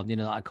real one, you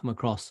know, that I come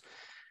across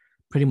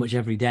pretty much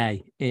every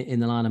day in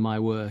the line of my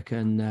work.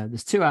 And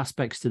there's two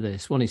aspects to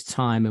this. One is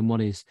time, and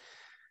one is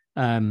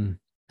having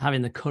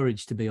the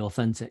courage to be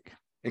authentic.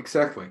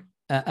 Exactly.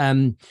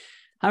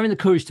 Having the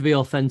courage to be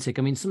authentic.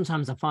 I mean,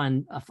 sometimes I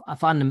find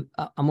I'm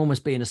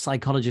almost being a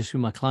psychologist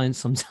with my clients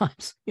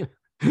sometimes. You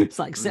know, it's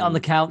like sit on the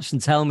couch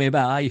and tell me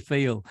about how you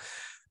feel,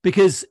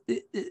 because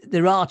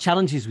there are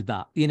challenges with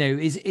that. You know,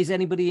 is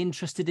anybody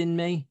interested in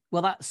me?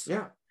 Well,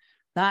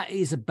 that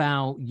is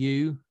about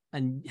you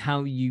and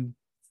how you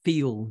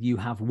feel you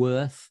have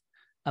worth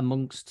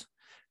amongst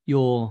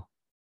your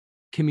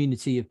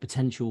community of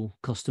potential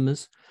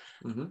customers.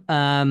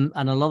 And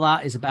a lot of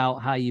that is about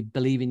how you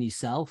believe in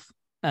yourself.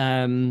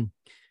 And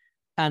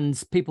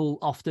people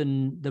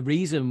often, the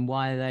reason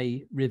why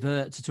they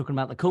revert to talking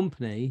about the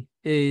company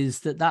is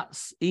that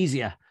that's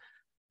easier.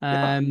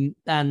 And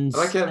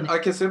I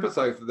can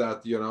sympathize with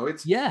that. You know,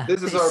 this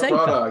is our safer.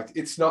 product.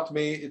 It's not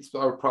me. It's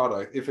our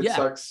product. If it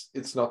sucks,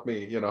 it's not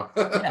me. You know.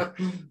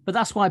 But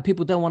that's why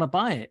people don't want to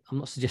buy it. I'm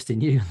not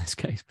suggesting you in this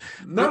case.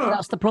 No,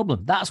 that's the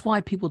problem. That's why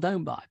people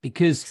don't buy,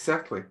 because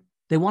exactly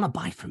they want to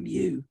buy from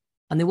you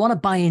and they want to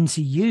buy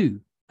into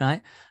you,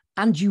 right?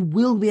 And you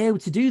will be able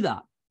to do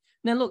that.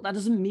 Now, look, that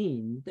doesn't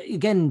mean that,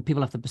 again,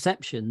 people have the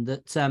perception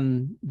that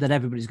that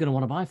everybody's going to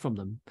want to buy from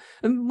them.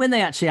 And when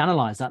they actually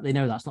analyze that, they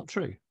know that's not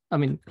true. I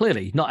mean,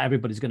 clearly, not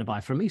everybody's going to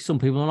buy from me. Some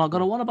people are not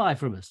going to want to buy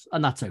from us,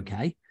 and that's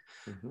okay.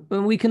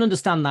 But we can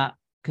understand that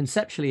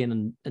conceptually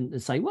and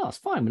say, well, it's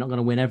fine. We're not going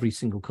to win every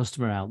single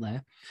customer out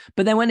there.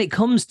 But then when it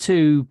comes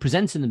to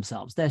presenting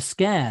themselves, they're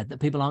scared that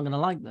people aren't going to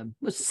like them.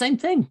 It's the same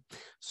thing.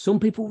 Some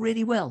people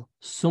really will.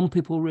 Some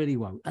people really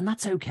won't. And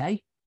that's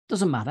okay.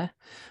 Doesn't matter.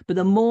 But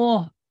the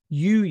more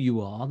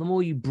you are, the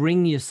more you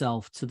bring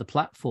yourself to the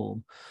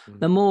platform,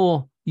 the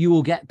more you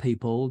will get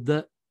people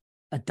that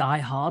are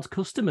die-hard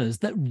customers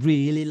that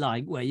really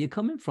like where you're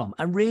coming from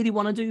and really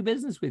want to do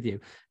business with you.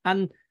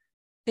 And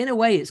in a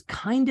way, it's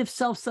kind of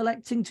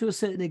self-selecting to a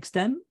certain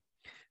extent.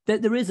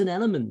 That there is an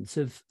element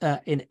of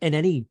in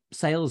any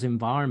sales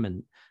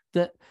environment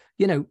that,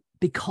 you know,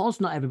 because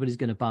not everybody's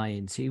going to buy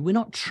into you, we're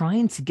not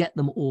trying to get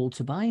them all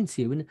to buy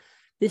into you. And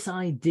this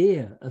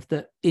idea of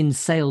that in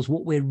sales,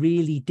 what we're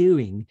really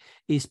doing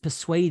is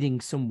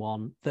persuading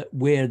someone that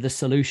we're the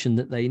solution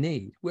that they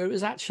need.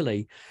 Whereas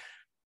actually,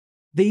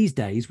 these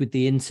days with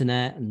the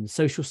internet and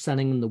social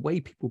selling and the way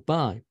people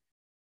buy,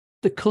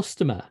 the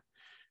customer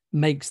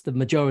makes the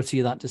majority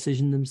of that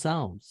decision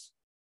themselves,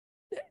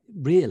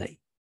 really.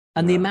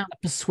 And the amount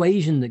of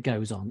persuasion that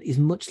goes on is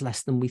much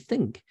less than we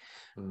think.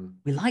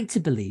 We like to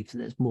believe that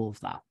there's more of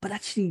that, but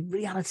actually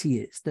reality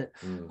is that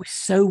we're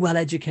so well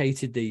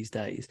educated these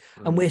days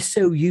and we're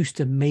so used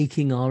to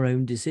making our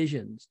own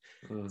decisions.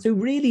 So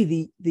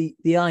really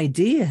the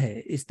idea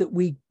here is that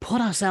we put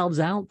ourselves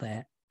out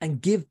there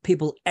and give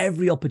people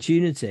every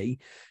opportunity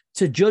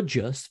to judge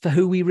us for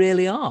who we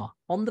really are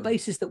on the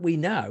basis that we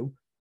know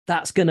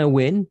that's going to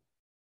win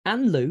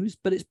and lose,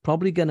 but it's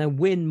probably going to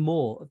win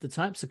more of the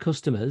types of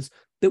customers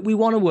that we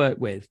want to work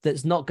with.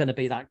 That's not going to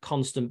be that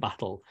constant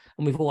battle.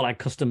 And we've all had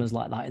customers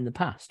like that in the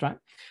past, right?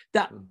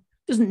 That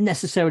doesn't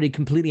necessarily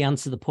completely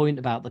answer the point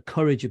about the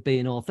courage of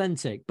being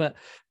authentic, but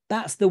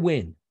that's the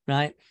win,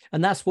 right?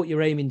 And that's what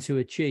you're aiming to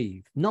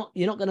achieve.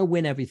 You're not going to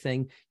win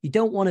everything. You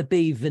don't want to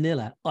be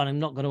vanilla. And I'm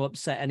not going to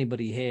upset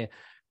anybody here,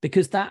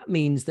 because that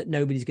means that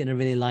nobody's going to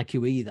really like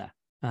you either,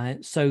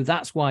 right? So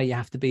that's why you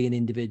have to be an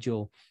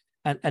individual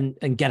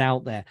and get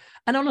out there.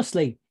 And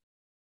honestly,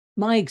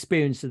 my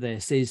experience of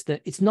this is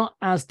that it's not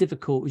as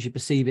difficult as you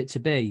perceive it to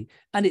be.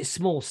 And it's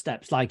small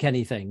steps like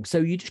anything. So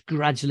you just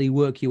gradually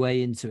work your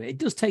way into it. It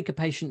does take a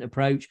patient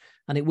approach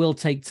and it will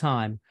take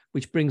time,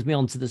 which brings me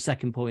on to the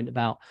second point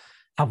about,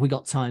 have we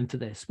got time for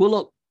this? Well,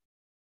 look,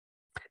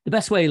 the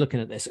best way of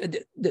looking at this,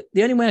 the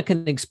only way I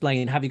can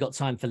explain, have you got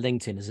time for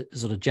LinkedIn as a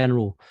sort of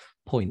general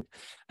point,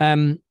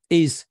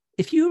 is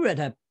if you were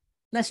at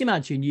let's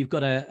imagine you've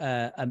got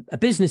a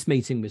business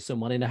meeting with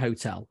someone in a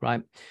hotel,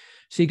 right?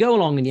 So you go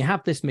along and you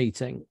have this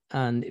meeting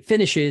and it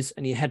finishes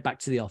and you head back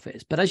to the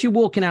office. But as you're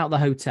walking out of the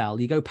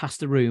hotel, you go past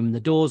the room, the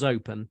door's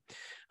open.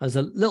 There's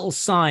a little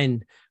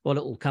sign or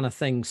little kind of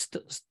thing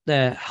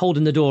there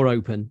holding the door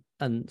open,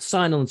 and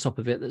sign on the top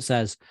of it that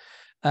says,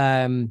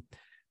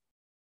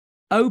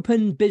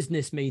 open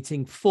business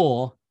meeting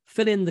for,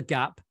 fill in the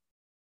gap,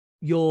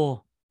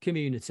 your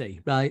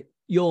community, right?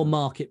 Your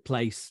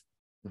marketplace,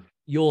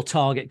 your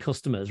target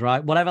customers,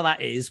 right? Whatever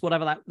that is,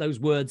 those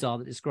words are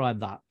that describe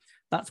that,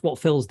 that's what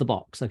fills the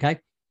box, okay?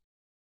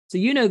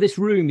 So, this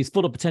room is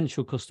full of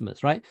potential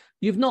customers, right?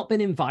 You've not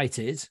been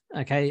invited,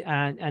 okay?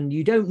 And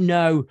you don't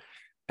know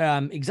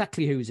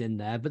exactly who's in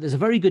there, but there's a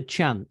very good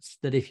chance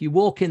that if you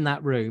walk in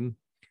that room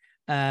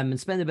and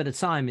spend a bit of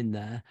time in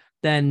there,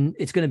 then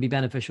it's going to be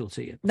beneficial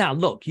to you. Now,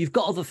 look, you've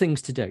got other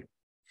things to do.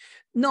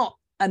 Not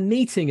a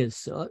meeting as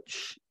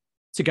such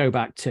to go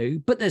back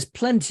to, but there's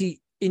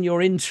plenty in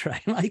your intro.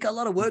 You've got a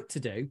lot of work to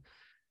do,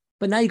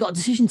 but now you've got a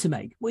decision to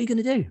make. What are you going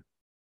to do?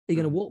 Are you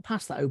going to walk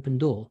past that open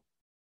door?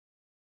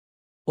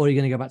 Or are you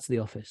going to go back to the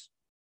office?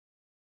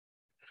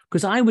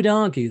 Because I would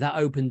argue that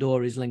open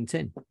door is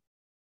LinkedIn.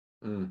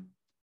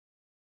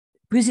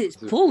 Because it's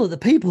full of the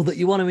people that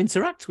you want to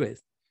interact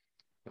with.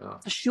 Yeah.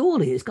 So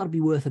surely it's got to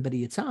be worth a bit of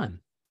your time.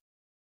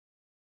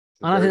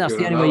 And I think that's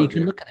the only way you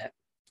can look at it.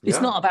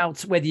 It's not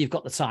about whether you've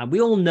got the time. We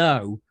all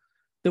know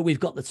that we've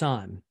got the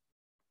time.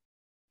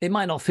 It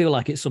might not feel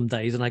like it some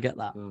days, and I get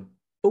that.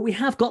 But we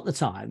have got the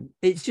time.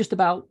 It's just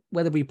about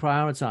whether we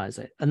prioritize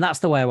it. And that's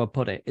the way I would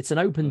put it. It's an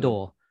open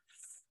door.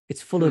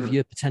 It's full of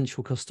your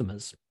potential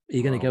customers. Are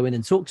you going to go in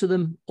and talk to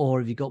them, or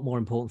have you got more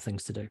important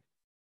things to do?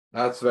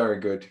 That's very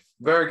good.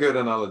 Very good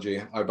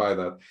analogy. I buy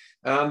that.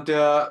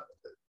 And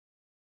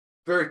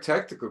very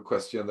tactical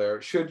question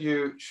there. Should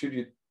you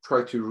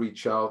try to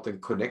reach out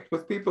and connect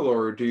with people,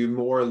 or do you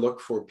more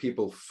look for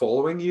people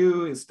following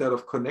you instead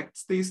of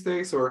connects these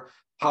days? Or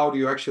how do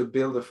you actually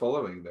build a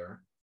following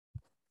there?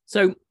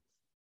 So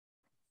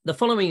the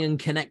following and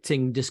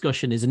connecting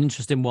discussion is an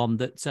interesting one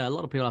that a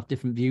lot of people have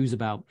different views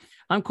about.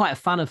 I'm quite a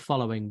fan of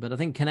following, but I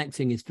think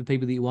connecting is for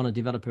people that you want to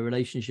develop a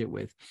relationship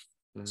with.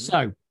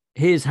 So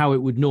here's how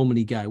it would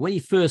normally go. When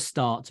you first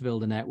start to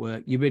build a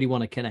network, you really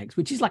want to connect,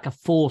 which is like a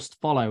forced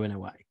follow in a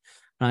way,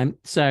 right?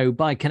 So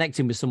by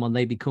connecting with someone,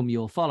 they become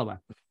your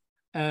follower.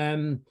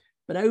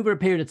 But over a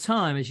period of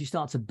time, as you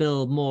start to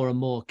build more and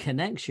more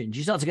connections,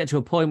 you start to get to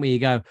a point where you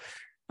go,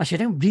 actually,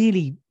 I don't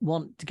really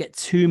want to get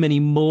too many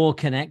more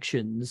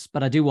connections,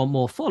 but I do want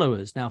more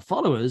followers. Now,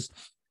 followers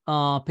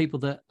are people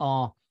that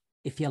are,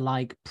 if you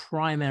like,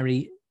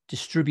 primary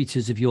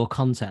distributors of your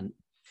content,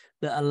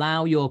 that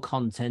allow your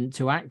content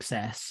to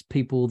access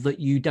people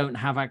that you don't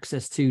have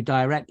access to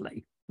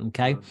directly,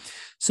 okay?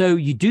 So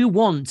you do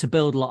want to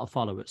build a lot of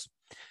followers.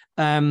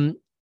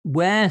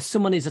 Where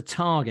someone is a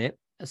target,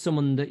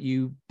 someone that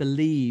you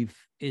believe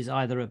is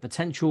either a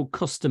potential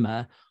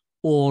customer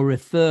or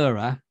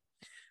referrer,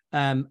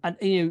 and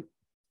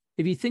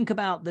if you think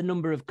about the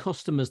number of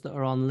customers that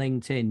are on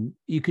LinkedIn,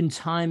 you can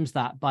times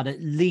that by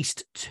at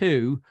least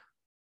 2,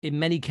 in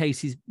many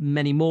cases,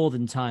 many more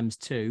than times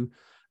 2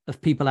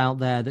 of people out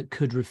there that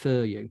could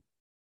refer you.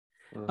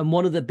 And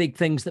one of the big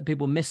things that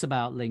people miss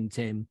about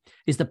LinkedIn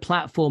is the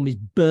platform is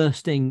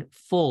bursting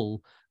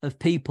full of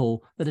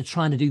people that are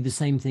trying to do the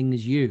same thing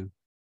as you.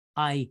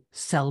 I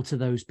sell to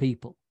those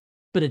people,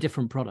 but a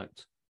different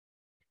product.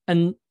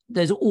 And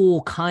there's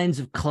all kinds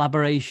of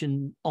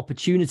collaboration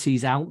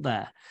opportunities out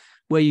there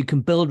where you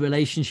can build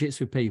relationships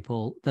with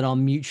people that are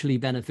mutually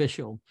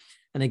beneficial.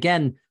 And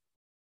again,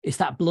 it's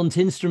that blunt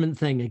instrument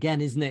thing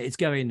again, isn't it? It's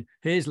going,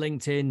 here's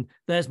LinkedIn,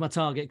 there's my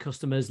target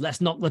customers.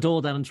 Let's knock the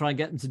door down and try and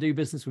get them to do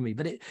business with me.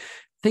 But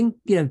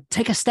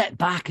take a step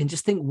back and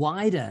just think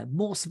wider,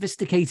 more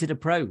sophisticated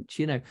approach.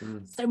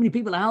 So many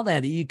people out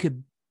there that you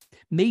could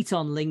meet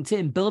on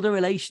LinkedIn, build a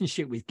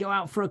relationship with, go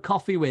out for a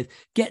coffee with,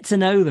 get to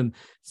know them,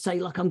 say,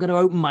 look, I'm going to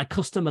open my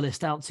customer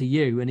list out to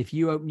you. And if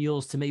you open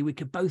yours to me, we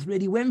could both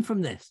really win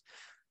from this.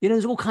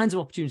 There's all kinds of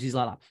opportunities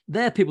like that.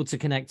 They're people to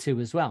connect to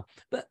as well.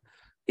 But,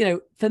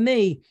 for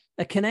me,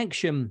 a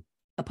connection,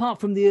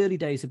 apart from the early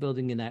days of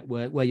building a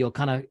network where you're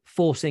kind of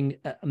forcing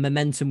a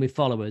momentum with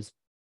followers,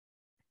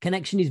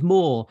 connection is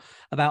more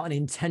about an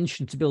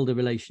intention to build a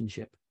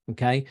relationship.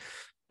 Okay.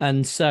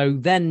 And so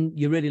then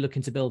you're really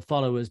looking to build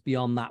followers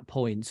beyond that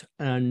point.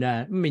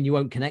 And you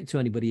won't connect to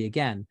anybody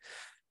again.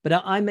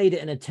 But I made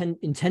it an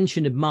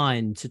intention of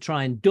mine to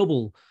try and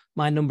double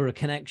my number of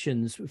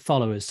connections with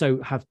followers.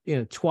 So have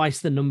twice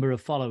the number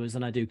of followers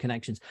than I do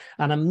connections.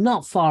 And I'm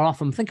not far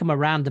off. I think I'm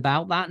around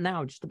about that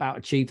now, just about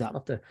achieved that.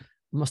 I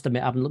must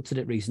admit, I haven't looked at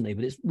it recently,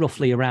 but it's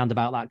roughly around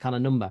about that kind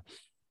of number.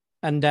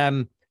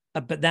 And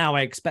but now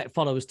I expect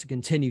followers to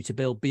continue to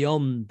build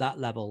beyond that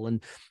level.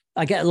 And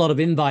I get a lot of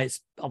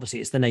invites. Obviously,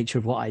 it's the nature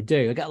of what I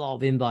do. I get a lot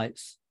of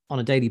invites on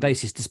a daily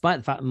basis, despite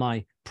the fact that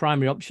my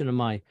primary option on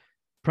my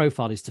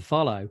profile is to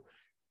follow.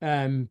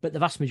 But the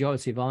vast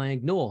majority of them I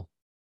ignore,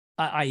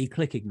 i.e.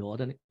 click ignore. I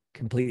don't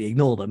completely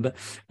ignore them, but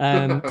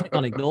click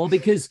on ignore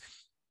because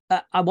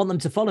I want them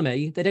to follow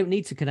me. They don't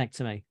need to connect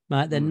to me.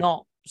 Right? They're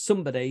not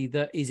somebody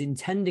that is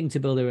intending to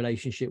build a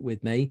relationship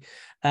with me,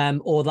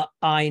 or that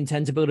I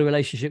intend to build a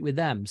relationship with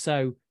them.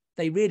 So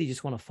they really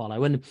just want to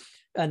follow.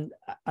 And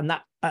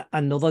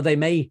although they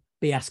may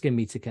be asking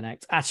me to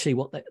connect, actually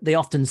what they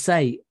often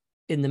say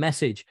in the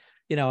message,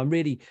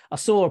 I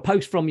saw a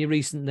post from you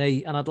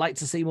recently and I'd like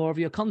to see more of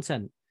your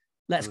content.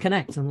 Let's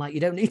connect. I'm like, you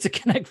don't need to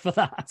connect for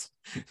that.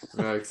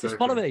 Yeah, exactly. Just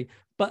follow me.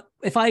 But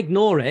if I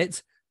ignore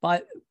it,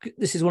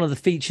 this is one of the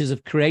features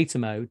of creator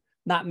mode,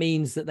 that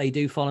means that they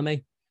do follow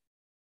me.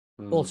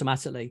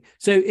 automatically.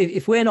 So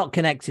if we're not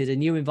connected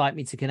and you invite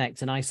me to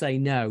connect and I say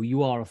no,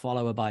 you are a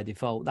follower by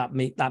default.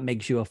 That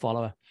makes you a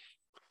follower.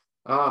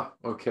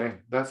 Okay,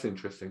 that's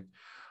interesting.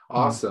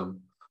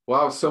 Awesome.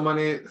 Wow, so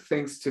many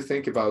things to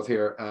think about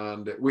here,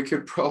 and we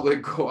could probably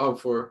go on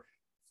for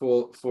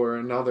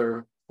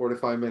another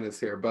 45 minutes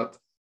here, but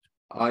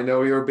I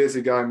know you're a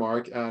busy guy,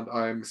 Mark, and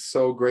I'm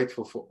so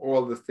grateful for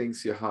all the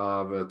things you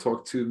have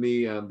talked to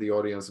me and the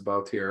audience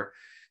about here.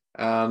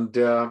 And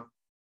you're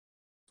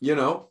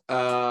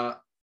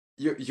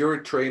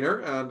a trainer,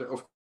 and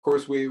of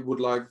course we would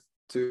like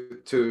to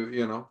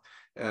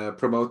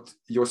promote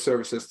your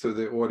services to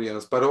the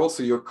audience, but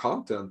also your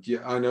content.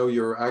 I know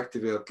you're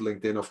active at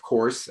LinkedIn, of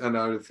course, and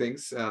other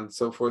things and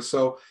so forth.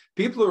 So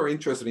people who are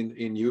interested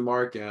in you,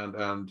 Mark,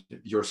 and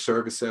your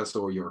services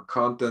or your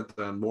content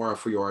and more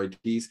for your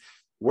ideas,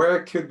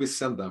 where could we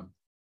send them?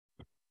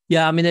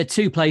 Yeah, I mean, there are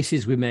two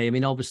places with me. I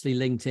mean, obviously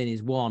LinkedIn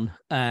is one.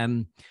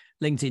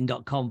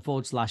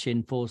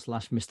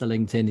 LinkedIn.com/in/Mr.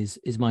 LinkedIn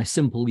is my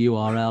simple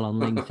URL on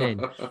LinkedIn.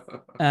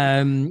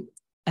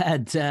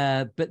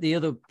 But the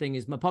other thing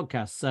is my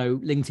podcast. So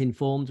LinkedIn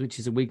Forms, which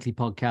is a weekly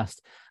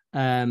podcast.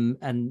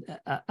 And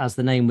as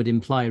the name would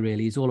imply,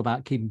 really, is all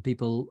about keeping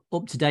people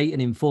up to date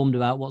and informed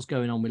about what's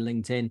going on with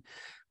LinkedIn.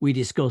 We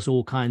discuss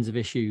all kinds of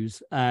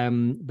issues,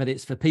 but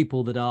it's for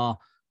people that are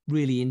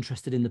really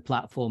interested in the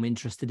platform,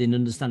 interested in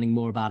understanding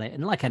more about it.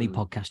 And like any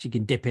podcast, you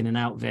can dip in and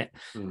out of it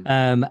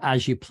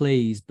as you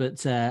please.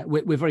 But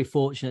we're very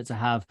fortunate to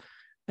have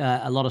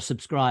a lot of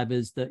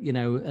subscribers that,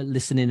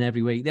 listen in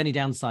every week. The only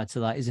downside to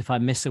that is if I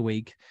miss a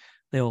week,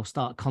 they'll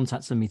start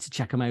contacting me to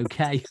check I'm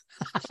okay.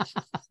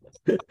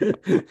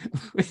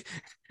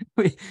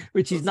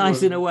 which is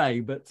nice in a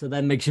way, but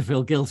then makes you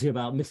feel guilty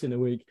about missing a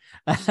week.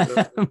 But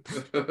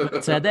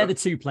they're the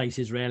two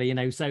places, really.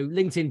 So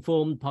LinkedIn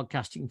Form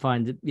podcast you can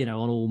find,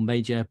 on all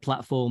major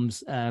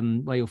platforms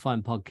where you'll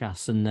find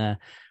podcasts, and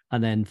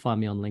then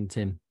find me on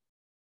LinkedIn.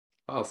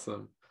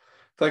 Awesome.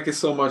 Thank you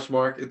so much,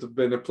 Mark. It's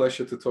been a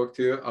pleasure to talk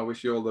to you. I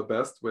wish you all the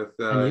best with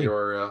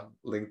your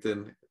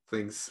LinkedIn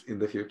things in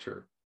the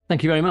future.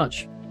 Thank you very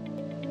much.